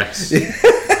reason. Yes. It's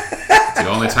the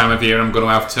only time of year I'm going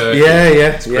to have turkey. Yeah.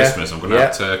 It's Christmas. I'm going to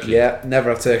have turkey. Yeah. Never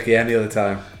have turkey any other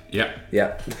time. Yeah.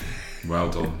 Yeah. Well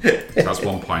done. That's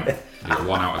 1 point. You're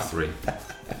 1 out of 3.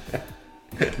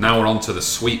 Now we're on to the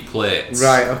sweet plates.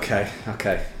 Right. Okay.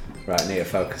 Right. Need to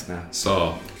focus now.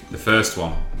 So, the first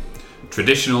one.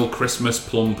 Traditional Christmas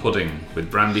plum pudding with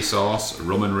brandy sauce,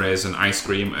 rum and raisin ice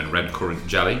cream and red currant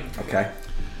jelly. Okay.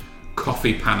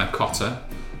 Coffee panna cotta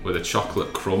with a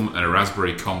chocolate crumb and a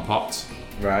raspberry compote.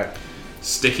 Right.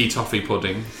 Sticky toffee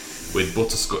pudding with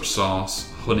butterscotch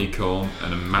sauce, honeycomb,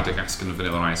 and a Madagascan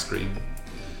vanilla ice cream.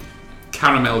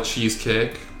 Caramel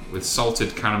cheesecake with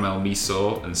salted caramel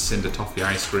miso and cinder toffee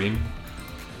ice cream.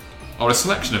 Or a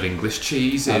selection of English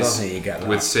cheeses I don't think you get that.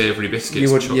 with savoury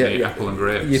biscuits, chutney, apple and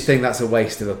grapes. You think that's a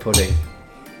waste of a pudding?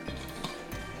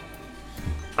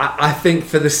 I think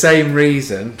for the same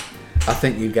reason, I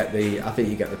think you get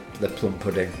the plum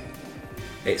pudding.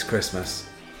 It's Christmas.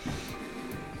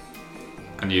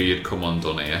 I knew you'd come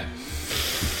undone here.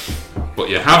 But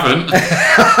you haven't.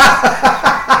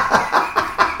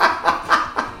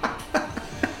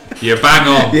 You bang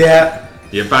on. Yeah.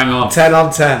 You bang on. 10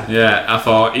 on 10. Yeah, I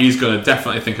thought he's going to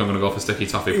definitely think I'm going to go for sticky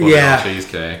toffee pudding or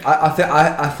cheesecake.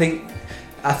 I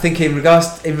think in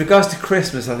regards to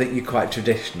Christmas, I think you're quite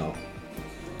traditional.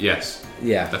 Yes.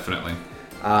 Yeah. Definitely.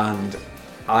 And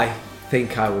I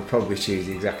think I would probably choose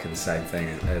exactly the same thing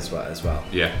as well.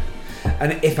 Yeah.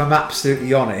 And if I'm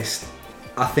absolutely honest,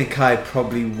 I think I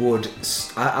probably would.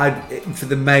 For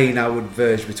the main, I would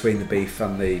verge between the beef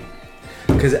and the,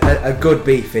 because a good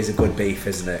beef is a good beef,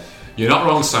 isn't it? You're not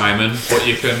wrong, Simon. But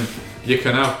you can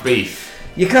have beef.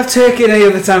 You can have turkey at any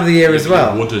other time of the year as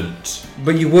well. You wouldn't.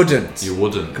 But you wouldn't. You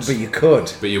wouldn't. But you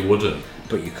could. But you wouldn't.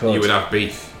 But you could. You would have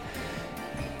beef.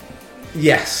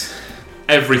 Yes.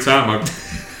 Every time I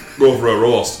go for a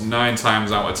roast, 9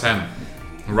 times out of 10,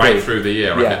 right beef. Through the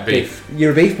year, I get beef.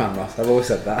 You're a beef man, Ross. I've always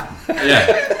said that.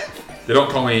 Yeah. They don't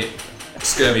call me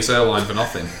Skirmy Sirloin for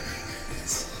nothing.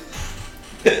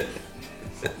 You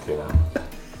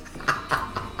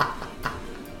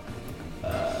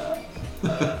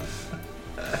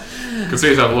can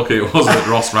see yourself lucky it wasn't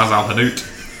Ross Raz Al Hanout.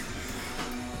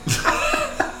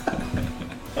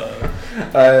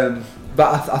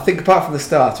 But I think apart from the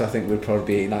starter, I think we'd probably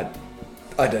be eating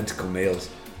identical meals.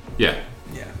 Yeah.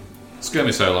 Yeah.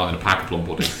 Skirmy Sirloin and a pack of plum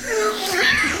pudding.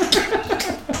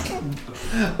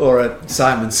 Or a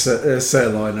Simon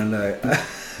sirloin and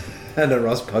a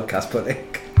Ross podcast pudding.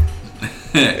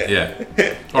 Yeah.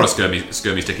 Or a skirmy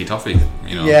sticky toffee,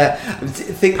 you know. Yeah.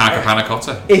 Pack of panna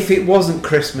cotta. If it wasn't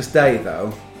Christmas Day,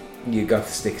 though, you'd go for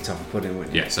sticky toffee pudding,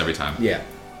 wouldn't you? Yes, every time. Yeah.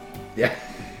 Yeah.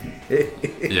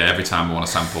 Yeah, every time I want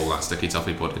to sample that sticky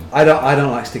toffee pudding. I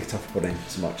don't like sticky toffee pudding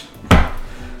so much.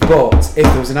 But if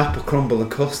there was an apple crumble and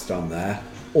custard on there,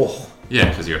 oh. Yeah,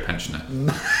 because you're a pensioner.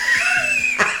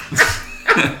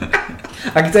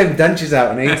 I can take my dentures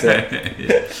out and eat it.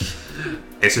 Yeah.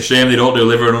 It's a shame they don't do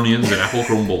liver and onions and apple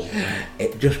crumble.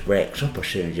 It just breaks up as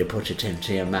soon as you put it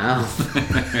into your mouth.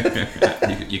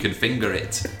 You can finger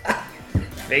it.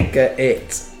 Finger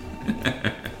it.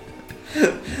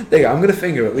 There you go, I'm going to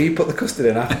finger it. Will you put the custard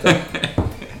in after?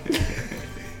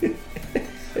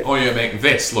 Or you make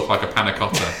this look like a panna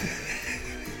cotta.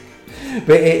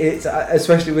 But it's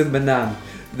especially with my nan,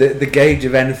 the gauge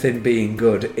of anything being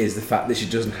good is the fact that she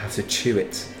doesn't have to chew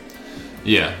it.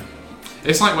 Yeah.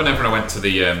 It's like whenever I went to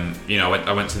the,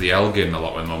 I went to the Elgin a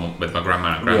lot with my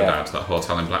grandma and granddad, that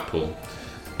hotel in Blackpool.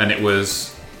 And it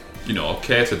was,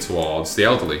 catered towards the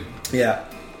elderly. Yeah.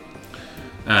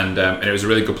 And it was a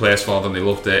really good place for them. They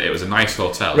loved it. It was a nice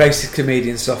hotel. Racist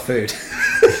comedians, soft food.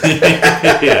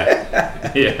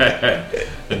 Yeah.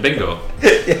 And bingo.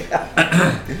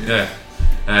 Yeah.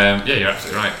 Yeah, you're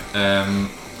absolutely right.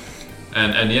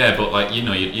 And yeah, but like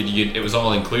it was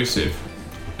all inclusive,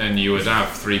 and you would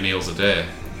have 3 meals a day.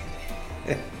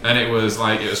 And it was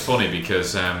funny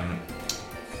because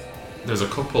there's a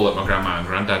couple that my grandma and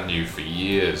granddad knew for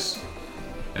years,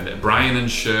 and Brian and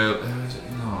Shirley.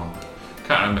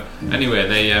 Can't remember. Anyway,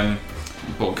 they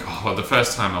but God, the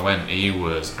first time I went, he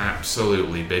was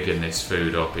absolutely bigging this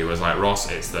food up. He was like,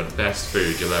 Ross, it's the best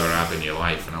food you'll ever have in your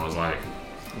life. And I was like,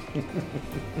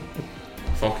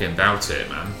 fucking doubt it,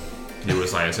 man. He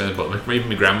was like, but even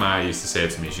my grandma used to say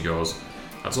to me, she goes,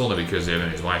 that's only because him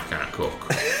and his wife can't cook.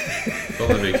 It's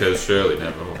only because Shirley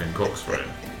never fucking cooks for him.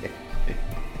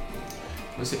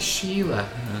 Was it Sheila?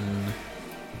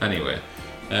 Anyway,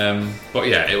 but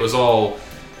yeah, it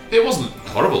wasn't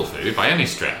horrible food by any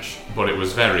stretch, but it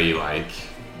was very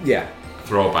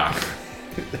throwback.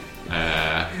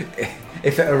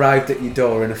 If it arrived at your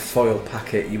door in a foil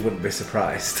packet, you wouldn't be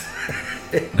surprised.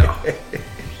 No.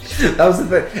 That was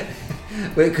the thing.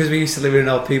 Because we used to live in an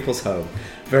old people's home,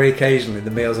 very occasionally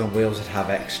the Meals on Wheels would have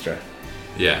extra.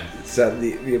 Yeah. So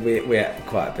we had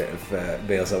quite a bit of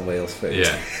Meals on Wheels food.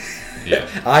 Yeah. Yeah.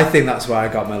 I think that's why I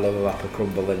got my love of apple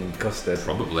crumble and custard.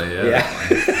 Probably, yeah.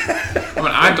 I mean,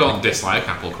 I don't dislike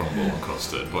apple crumble and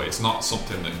custard, but it's not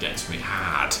something that gets me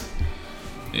hard.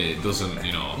 It doesn't,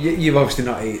 You've obviously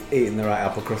not eaten the right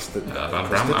apple custard.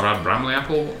 I've had Bramley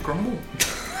apple crumble.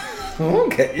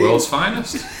 Okay. World's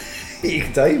finest. You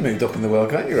can tell you moved up in the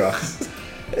world, can't you, Ross?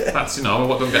 That's,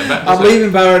 what don't get better. I'm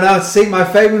leaving Barrow now to seek my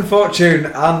fame and fortune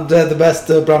and the best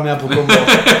Bramley apple crumble.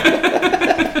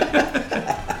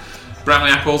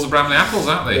 Bramley apples are Bramley apples,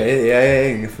 aren't they?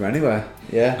 Yeah, from anywhere.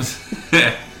 Yeah.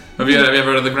 Have you ever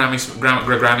heard of the Granny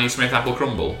Smith apple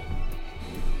crumble?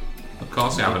 Of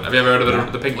course you haven't. Have you ever heard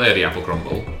of the Pink Lady apple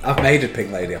crumble? I've made a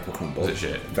Pink Lady apple crumble. Is it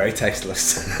shit? Very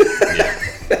tasteless. Yeah.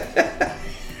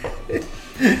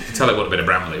 Tell it would have been a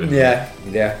Bramley, wouldn't it?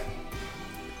 Yeah.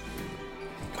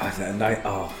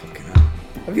 Oh, fucking hell.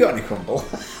 Have you got any crumble?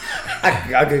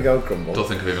 I could go crumble. Don't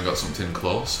think I've even got something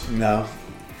close. No.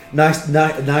 Nice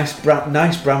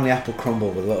Bramley apple crumble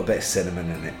with a little bit of cinnamon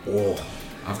in it. Oh.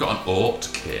 I've got an oat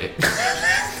cake.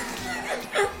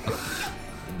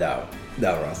 No,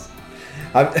 Ross.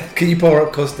 Can you pour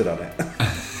up custard on it?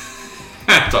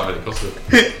 Don't really custard.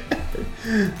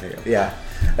 Yeah.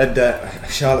 And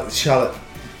Charlotte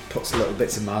puts little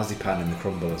bits of marzipan in the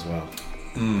crumble as well.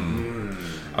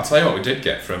 I'll tell you what we did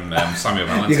get from Samuel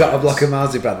Valentine. You got a block of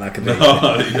marzipan that could be.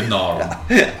 No, even Nora.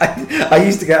 I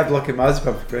used to get a block of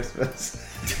marzipan for Christmas.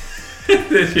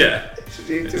 Yeah.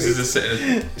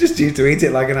 Just used to eat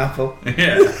it like an apple.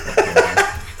 Yeah.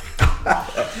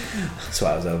 That's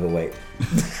why I was overweight.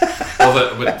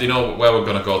 Well, you know where we're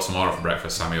going to go tomorrow for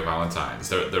breakfast, Samuel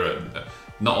Valentine's?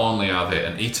 Not only are they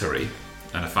an eatery,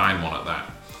 and a fine one at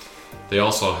that, they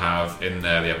also have in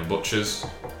there, they have a butcher's,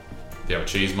 they have a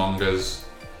cheesemonger's,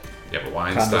 they have a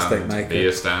wine stand, a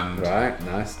beer stand. Right,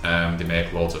 nice. They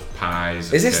make loads of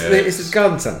pies. Is this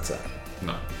garden centre?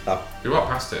 No. Oh. We walked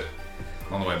past it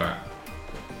on the way back.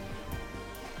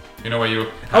 You know where you?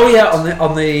 Oh yeah, on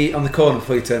the corner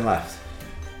before you turn left.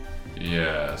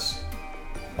 Yes.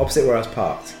 Opposite where I was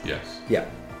parked. Yes. Yeah.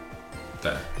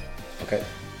 There. Okay.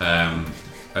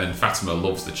 And Fatima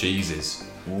loves the cheeses,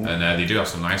 and they do have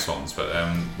some nice ones. But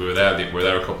we were there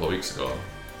a couple of weeks ago,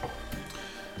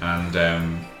 and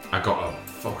I got a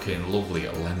fucking lovely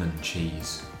lemon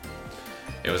cheese.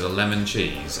 It was a lemon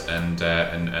cheese, and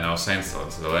I was saying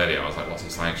to the lady, I was like, "What's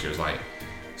it like?" She was like,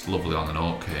 "It's lovely on an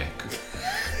oatcake."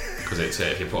 Because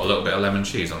if you put a little bit of lemon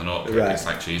cheese on an oatcake, right, it's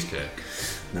like cheesecake.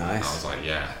 Nice. And I was like,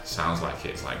 yeah, sounds like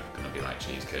it's like going to be like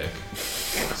cheesecake.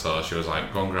 So she was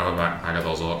like, go and grab a bag of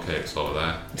those oatcakes over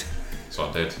there. So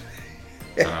I did.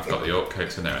 And I've got the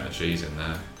oatcakes in there and the cheese in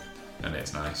there. And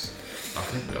it's nice. I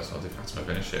think we also did Fatima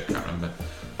finish it, I can't remember.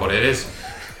 But it is.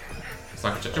 It's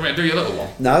like, do you want me to do your little one?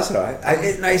 No, that's alright.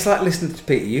 It's like listening to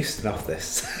Peter Houston off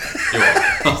this. You what?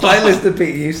 It's like listening to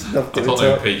Peter Houston off this. I thought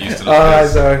they were Pete Houston off Oh,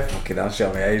 this. sorry. Fucking hell,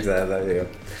 show my age there. There you go.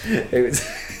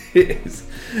 It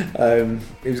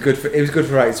was good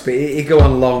for right speed. He'd go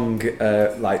on long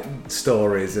like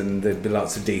stories, and there'd be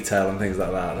lots of detail and things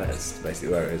like that. That's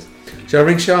basically where it is. Shall I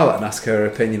ring Charlotte and ask her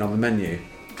opinion on the menu?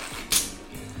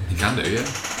 You can do, yeah.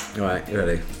 Alright, you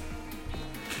ready?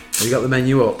 Have you got the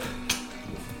menu up?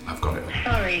 I've got it.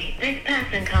 Sorry, this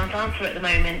person can't answer at the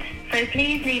moment, so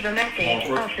please leave a message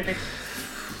after the...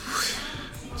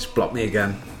 Just block me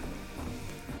again.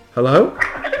 Hello?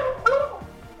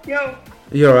 Yo. Are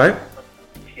you alright?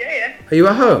 Yeah. Are you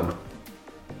at home?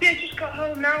 Yeah, just got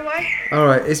home now, why?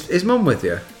 Alright, is Mum with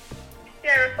you?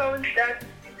 Yeah, her phone's dead.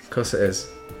 Of course it is.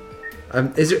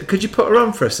 Could you put her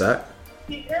on for a sec?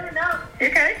 You hear me now? You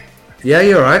okay? Yeah,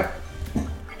 you alright?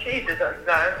 Jesus, that's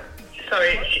bad.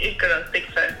 Sorry, she's good on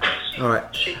speakerphone.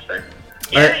 Alright. She's fine.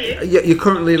 Yeah, you? You're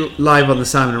currently live on the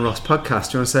Simon and Ross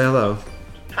podcast. Do you want to say hello?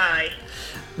 Hi.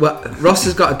 Well, Ross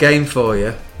has got a game for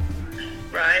you.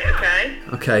 Right, okay.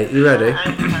 Okay, you ready?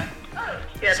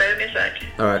 Yeah, bear with me a sec.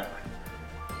 Alright.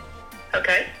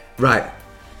 Okay. Right.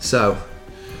 So.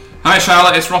 Hi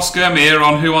Charlotte, it's Ross Germer here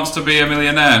on Who Wants to Be a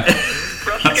Millionaire.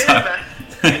 Ross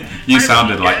Germer. You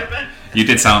sounded like... You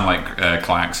did sound like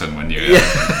Clarkson when you...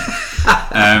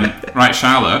 right,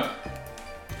 Charlotte.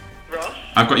 Ross?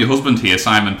 I've got your husband here,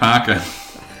 Simon Parker.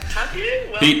 Have you?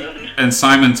 Well done. And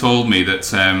Simon told me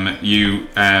that you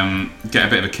get a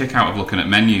bit of a kick out of looking at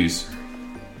menus.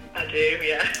 I do,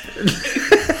 yeah.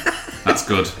 That's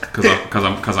good,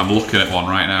 because I'm looking at one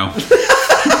right now.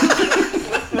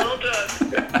 Well done.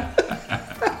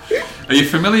 Are you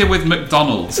familiar with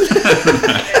McDonald's? Yeah,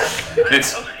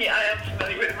 I am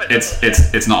familiar with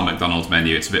McDonald's. It's not a McDonald's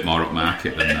menu. It's a bit more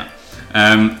upmarket than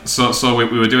that. So we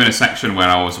were doing a section where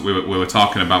we were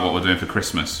talking about what we're doing for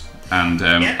Christmas, and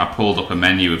I pulled up a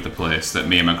menu of the place that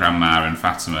me and my grandma and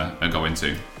Fatima are going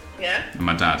to. Yeah. And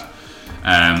my dad.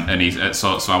 And he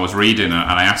so I was reading, and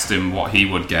I asked him what he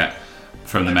would get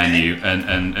from the menu,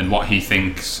 and what he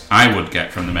thinks I would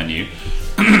get from the menu.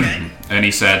 And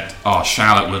he said, "Oh,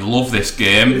 Charlotte would love this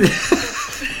game."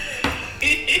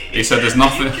 He said, "There's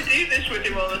nothing." I used to do this with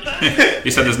him all the time. He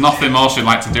said, "There's nothing more she'd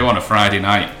like to do on a Friday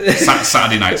night,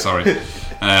 Saturday night, sorry."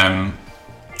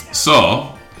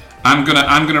 So I'm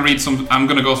gonna read some. I'm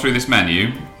gonna go through this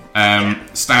menu,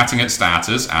 starting at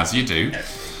starters as you do,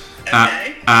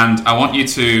 and I want you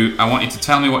to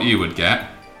tell me what you would get,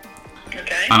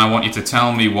 and I want you to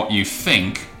tell me what you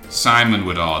think Simon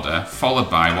would order, followed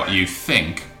by what you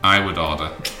think I would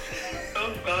order.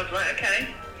 Oh God, right, okay.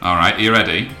 All right, are you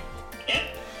ready? Yeah.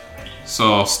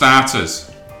 So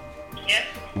starters: Yeah.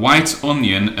 white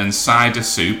onion and cider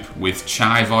soup with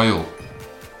chive oil.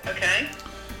 Okay.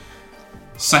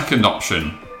 Second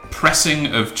option: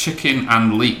 pressing of chicken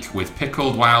and leek with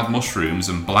pickled wild mushrooms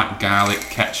and black garlic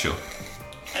ketchup.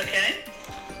 Okay.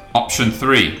 Option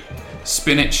 3: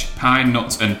 spinach, pine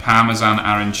nut and parmesan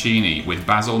arancini with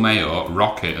basil mayo,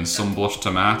 rocket and some blush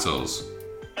tomatoes.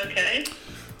 Okay.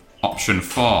 Option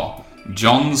 4: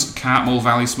 John's Cartmel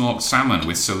Valley smoked salmon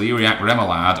with celeriac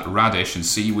remoulade, radish and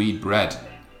seaweed bread.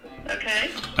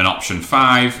 Okay. And option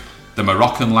 5: the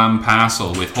Moroccan lamb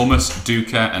parcel with hummus,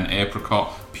 dukkha and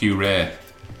apricot puree.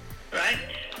 Right.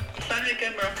 So I'm going to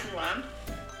go Moroccan lamb.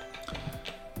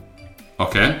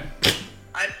 Okay.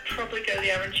 I'd probably go the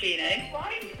arancini.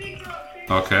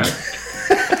 Okay.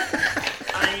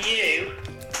 And you?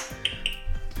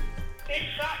 Big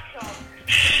fat cock.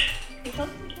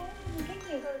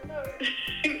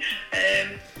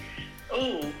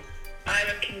 I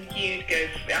reckon you'd go.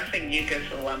 I think you'd go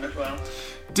for the lamb as well.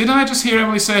 Did I just hear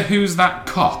Emily say, "Who's that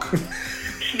cock"? No,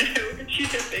 she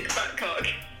said big fat cock.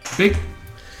 Big.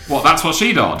 What? That's what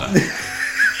she'd order. No,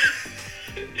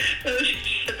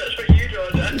 she said that's what you'd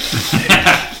order.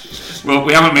 Well,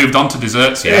 we haven't moved on to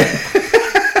desserts yet.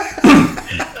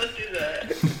 That's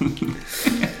dessert.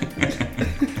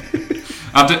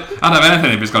 I'd have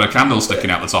anything if it's got a candle sticking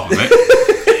out the top of it.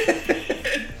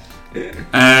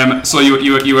 So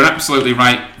you were absolutely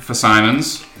right for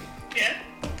Simon's.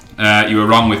 Yeah. You were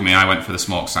wrong with me. I went for the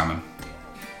smoked salmon.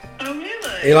 Oh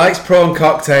really? He likes prawn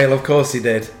cocktail, of course he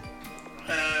did.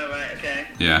 Oh right, okay.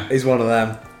 Yeah. He's one of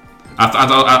them.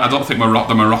 I don't think the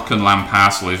Moroccan lamb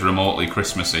parcel is remotely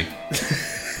Christmassy.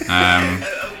 So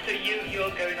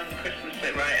you're going on the Christmas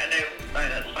bit, right? I know. Right,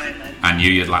 that's fine then. I knew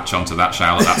you'd latch onto that,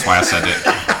 Charlotte. That's why I said it.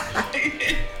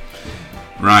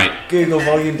 Right. Google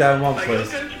volume down one, Right, you're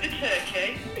please. going for the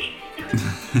turkey.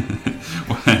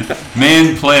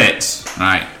 Main plates.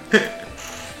 Right.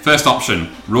 First option: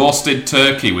 roasted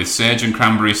turkey with sage and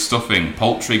cranberry stuffing,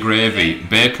 poultry gravy,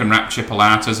 bacon wrapped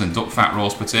chipolatas and duck fat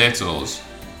roast potatoes.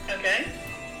 Okay.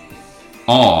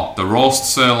 Or the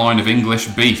roast sirloin of English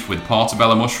beef with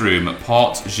portobello mushroom,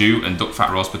 port, jus and duck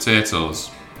fat roast potatoes.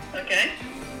 Okay.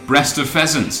 Breast of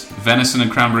pheasant, venison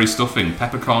and cranberry stuffing,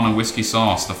 peppercorn and whiskey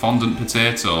sauce, the fondant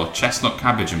potato, chestnut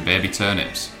cabbage and baby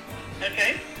turnips.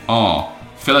 Okay. Or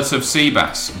fillet of sea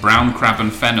bass, brown crab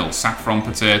and fennel, saffron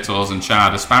potatoes and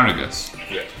charred asparagus.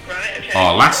 Right, okay.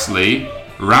 Or lastly,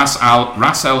 ras el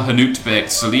hanout baked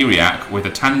celeriac with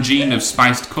a tangine of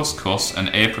spiced couscous and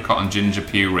apricot and ginger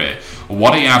puree.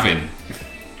 What are you having?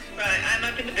 Right, I'm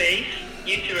having the beef.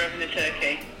 You two are having the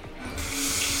turkey.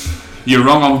 You're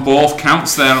wrong on both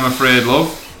counts there, I'm afraid,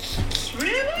 love.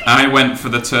 Really? I went for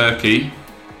the turkey.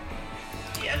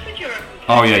 Yeah, I said you were having the turkey.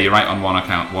 Oh yeah, you're right on one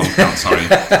count, sorry.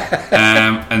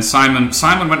 And Simon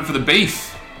went for the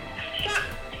beef.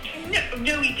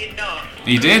 No, he did not.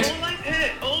 He did?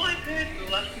 All I've heard from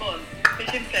last month is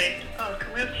him saying, "Oh,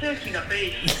 can we have turkey, not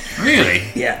beef?" Really?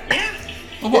 Yeah. Yeah.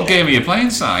 Well, what game are you playing,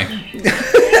 Si?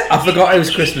 I forgot it was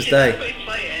Christmas Day. That's what he's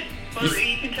playing. Well,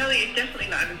 you can tell he's definitely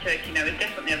not having turkey now. He's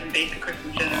definitely having beef for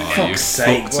Christmas dinner. Oh, again. you Fuck's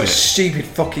sake, fucked what a it. stupid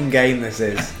fucking game this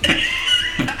is.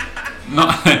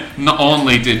 Not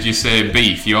only did you say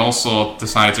beef, you also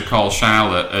decided to call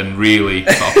Charlotte and really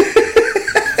sort of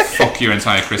fuck your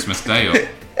entire Christmas day up.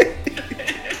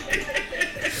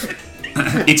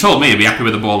 He told me he'd be happy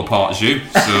with a bowl of port jus,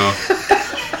 so Oh,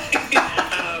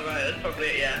 right, that's probably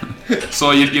it, yeah.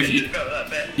 so You've got that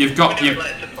bit. you've got We don't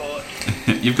like support.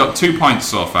 you've got 2 points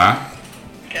so far.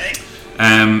 Okay.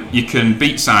 You can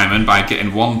beat Simon by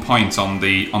getting 1 point on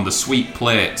the sweet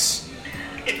plates.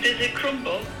 If there's a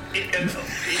crumble, it goes up.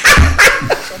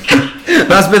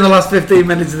 That's been the last 15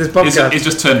 minutes of this podcast. He's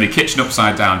just turned my kitchen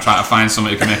upside down trying to find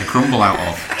something he can make a crumble out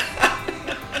of.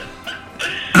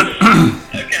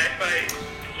 Okay, fine.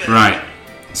 So, Right.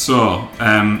 So,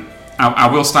 I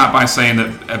will start by saying that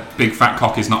a big fat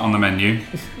cock is not on the menu.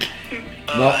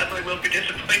 Emily will be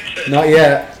disappointed. Not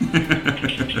yet.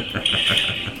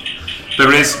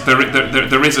 There is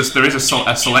a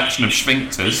selection of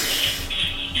sphincters.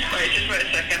 Right, just wait a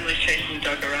sec. Emily's chasing the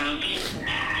dog around.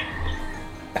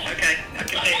 Okay, I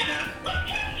can hear you now.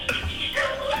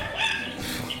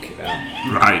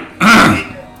 Right.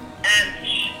 And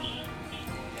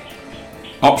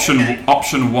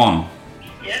Option 1.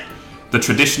 The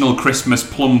traditional Christmas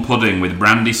plum pudding with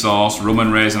brandy sauce, rum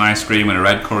and raisin ice cream, and a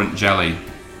red currant jelly.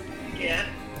 Yeah.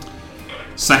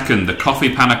 Second, the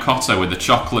coffee panna cotta with the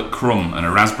chocolate crumb and a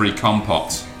raspberry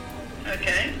compote.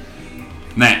 Okay.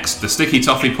 Next, the sticky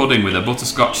toffee pudding with a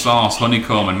butterscotch sauce,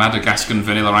 honeycomb, and Madagascan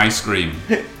vanilla ice cream.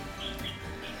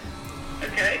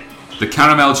 Okay. The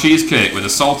caramel cheesecake with a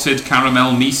salted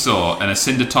caramel miso and a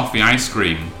cinder toffee ice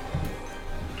cream.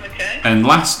 Okay. And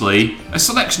lastly, a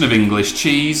selection of English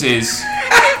cheeses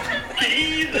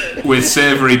Jesus. with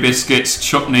savoury biscuits,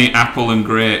 chutney, apple, and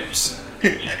grapes.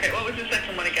 Okay, what was the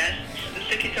second one again? The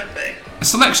sticky toffee? A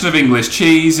selection of English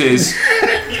cheeses.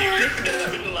 That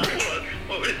was the last one.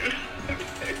 What was it?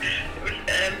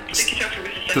 It was, sticky toffee was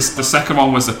the The second second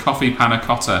one was the coffee panna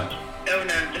cotta. one. Oh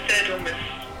no, the third one was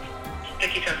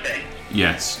sticky toffee.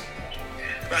 Yes.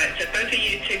 Right, so both of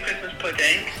you two Christmas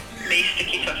pudding, me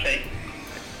sticky toffee.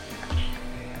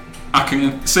 I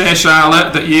can say,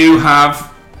 Charlotte, that you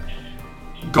have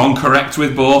gone correct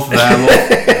with both there, love.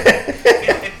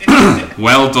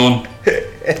 Well done.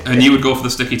 And you would go for the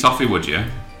sticky toffee, would you?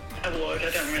 I would, I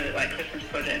don't really like Christmas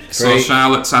pudding. So Great.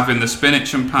 Charlotte's having the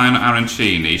spinach and pine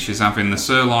arancini, she's having the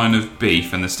sirloin of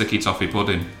beef and the sticky toffee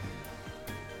pudding.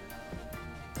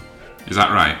 Is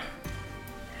that right?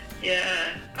 Yeah,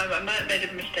 I might have made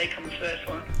a mistake on the first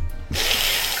one.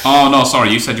 Oh no,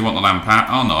 sorry, you said you want the lamb pat.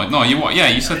 Oh no, you want? Yeah,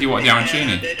 you said you want the Yeah, I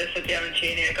arancini. did, I said the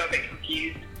arancini, I got a bit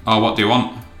confused. Oh, what do you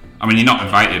want? I mean, you're not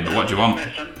invited, but what do you want?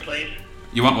 Salmon, please.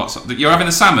 You want what? You're having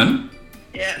the salmon?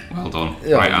 Yeah. Well done.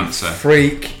 Oh, Right you answer.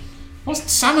 Freak. What's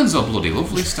salmon's a bloody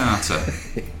lovely starter.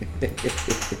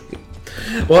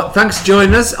 Well, thanks for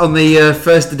joining us on the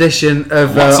first edition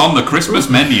of What's on the Christmas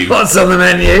menu? What's on the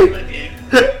menu? Love you.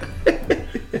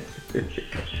 We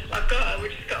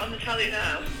just got on the tally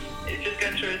now. It's just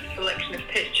going through a selection of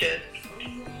pictures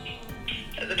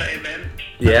at the moment.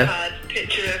 Yeah. I've had a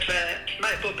picture of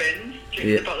Mike Bubbins drinking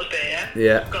Yeah. a bottle of beer.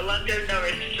 Yeah. I've got Lando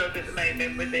Norris shrug at the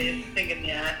moment with his thing in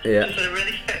the air. Yeah. Just a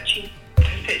really fetching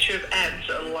picture of Em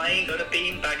sort of lying on a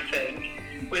beanbag thing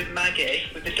with Maggie,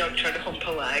 with the dog trying to hump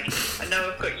her leg. And now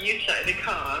I've got you sat in the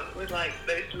car with like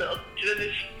those little, do you know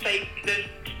those fake, those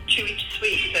chewy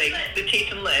sweet things, the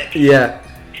teeth and lips? Yeah.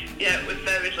 Yeah, with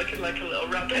Sarah's looking like a little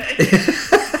rabbit. Is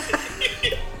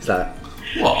that?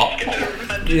 What?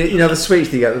 You know the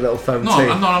sweets you get, the little foam No, tea?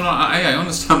 no, I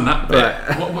understand that bit.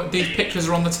 Right. What? These pictures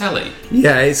are on the telly?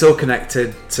 Yeah, it's all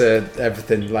connected to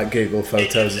everything, like Google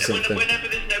Photos or something. Whenever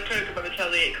there's no programme on the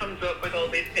telly, it comes up with all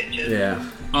these pictures. Yeah.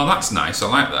 Oh, that's nice. I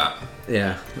like that.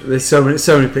 Yeah. There's so many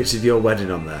pictures of your wedding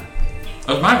on there.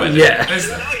 Oh, my wedding. Yeah. Is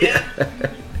Oh, that, yeah.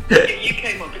 You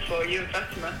came up before, you and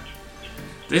Fatima.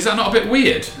 is that not a bit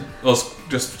weird? Us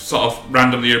just sort of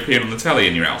randomly appearing on the telly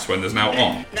in your house when there's now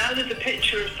on? Now there's a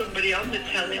picture of somebody on the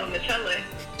telly.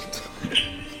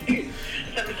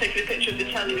 Someone's taking a picture of the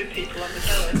telly with people on the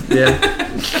telly. Yeah.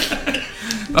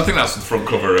 I think that's the front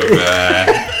cover of.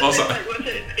 What's that? Like, what's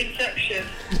it? Inception.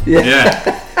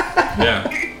 Yeah. Yeah.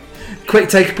 Quick,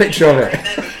 take a picture of it.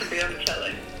 Never somebody on the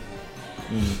telly.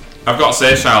 I've got to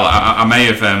say, Charlotte, I may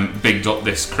have bigged up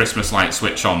this Christmas light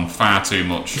switch on far too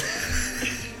much. Was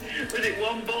it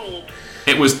one bulb?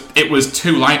 It was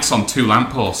 2 lights on 2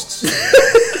 lampposts. Really?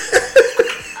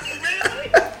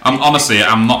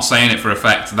 I'm not saying it for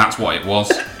effect. That's what it was.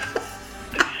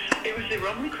 It was the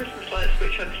Romney Christmas light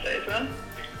switch on today as well.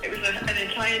 It was an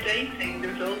entire day thing.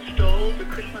 There was all stalls, a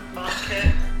Christmas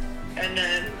market, and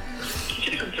you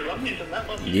should have come to Romney's on that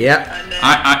one. Yep. And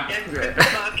I- yeah,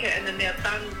 Christmas market, and then they had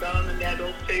bands on, and they had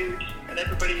all food, and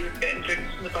everybody was getting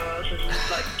drinks from the bars and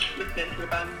like listening to the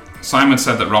band. Simon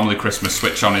said that Romley Christmas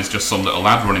switch on is just some little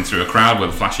lad running through a crowd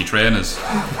with flashy trainers.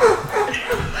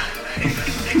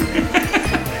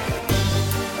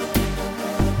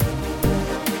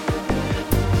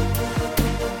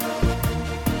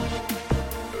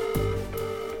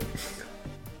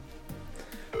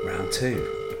 Round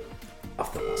 2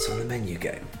 of the What's on the Menu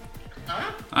game.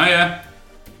 Huh? Oh yeah.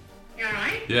 You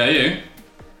alright? Yeah, you?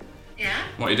 Yeah?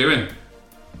 What are you doing?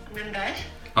 I'm in bed.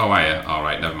 Oh, are you?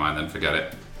 Alright, never mind then, forget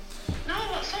it. No,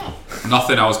 what's up?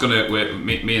 Nothing, I was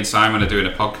me and Simon are doing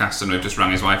a podcast and we've just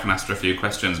rang his wife and asked her a few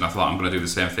questions and I thought I'm going to do the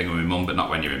same thing with my mum, but not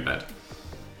when you're in bed.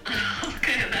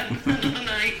 Okay then. Another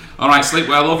night. Alright, sleep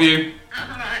well, love you.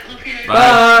 Alright, love you.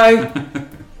 Bye.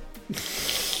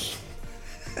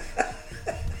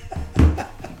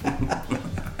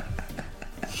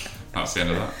 That's the end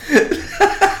of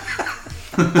that.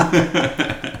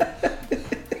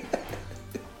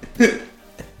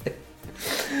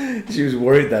 She was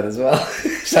worried then as well.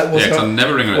 She's like, Yeah, what's 'cause wrong? I'll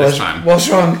never ring her at this time. What's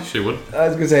wrong? She would. I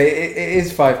was going to say, it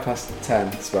is 10:05, I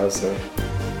suppose, so.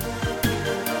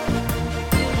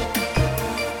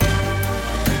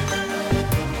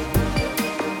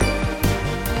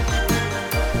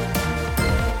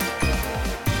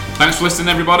 Thanks for listening,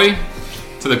 everybody,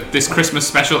 to this Christmas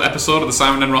special episode of the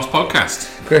Simon and Ross podcast.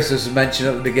 Christmas was mentioned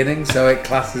at the beginning, so it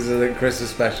classes as a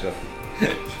Christmas special.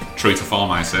 True to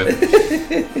form, I say.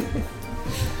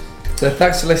 So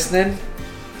thanks for listening.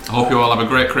 I hope you all have a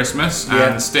great Christmas,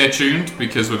 and stay tuned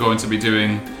because we're going to be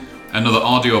doing another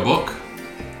audio book.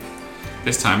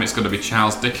 This time it's going to be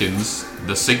Charles Dickens'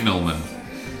 The Signalman.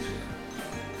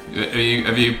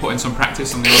 Have you put in some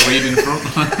practice on the old reading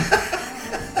front?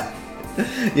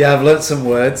 Yeah, I've learnt some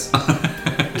words.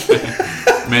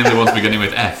 Mainly ones beginning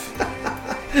with F.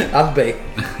 And B.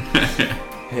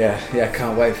 Yeah,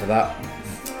 can't wait for that.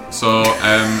 So,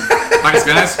 thanks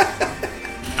guys,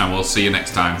 and we'll see you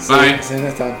next time. Bye. See you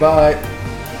next time. Bye.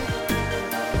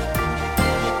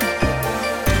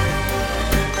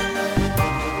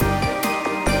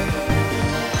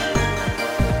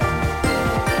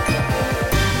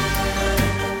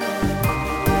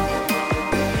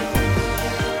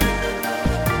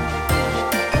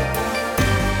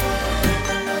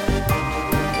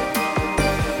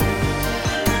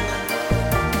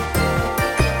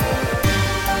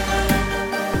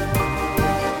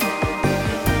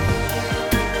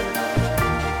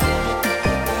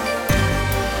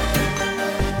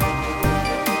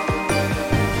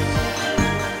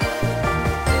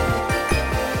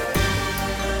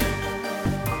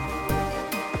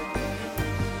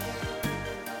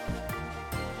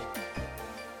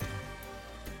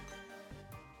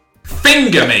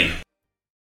 Finger me!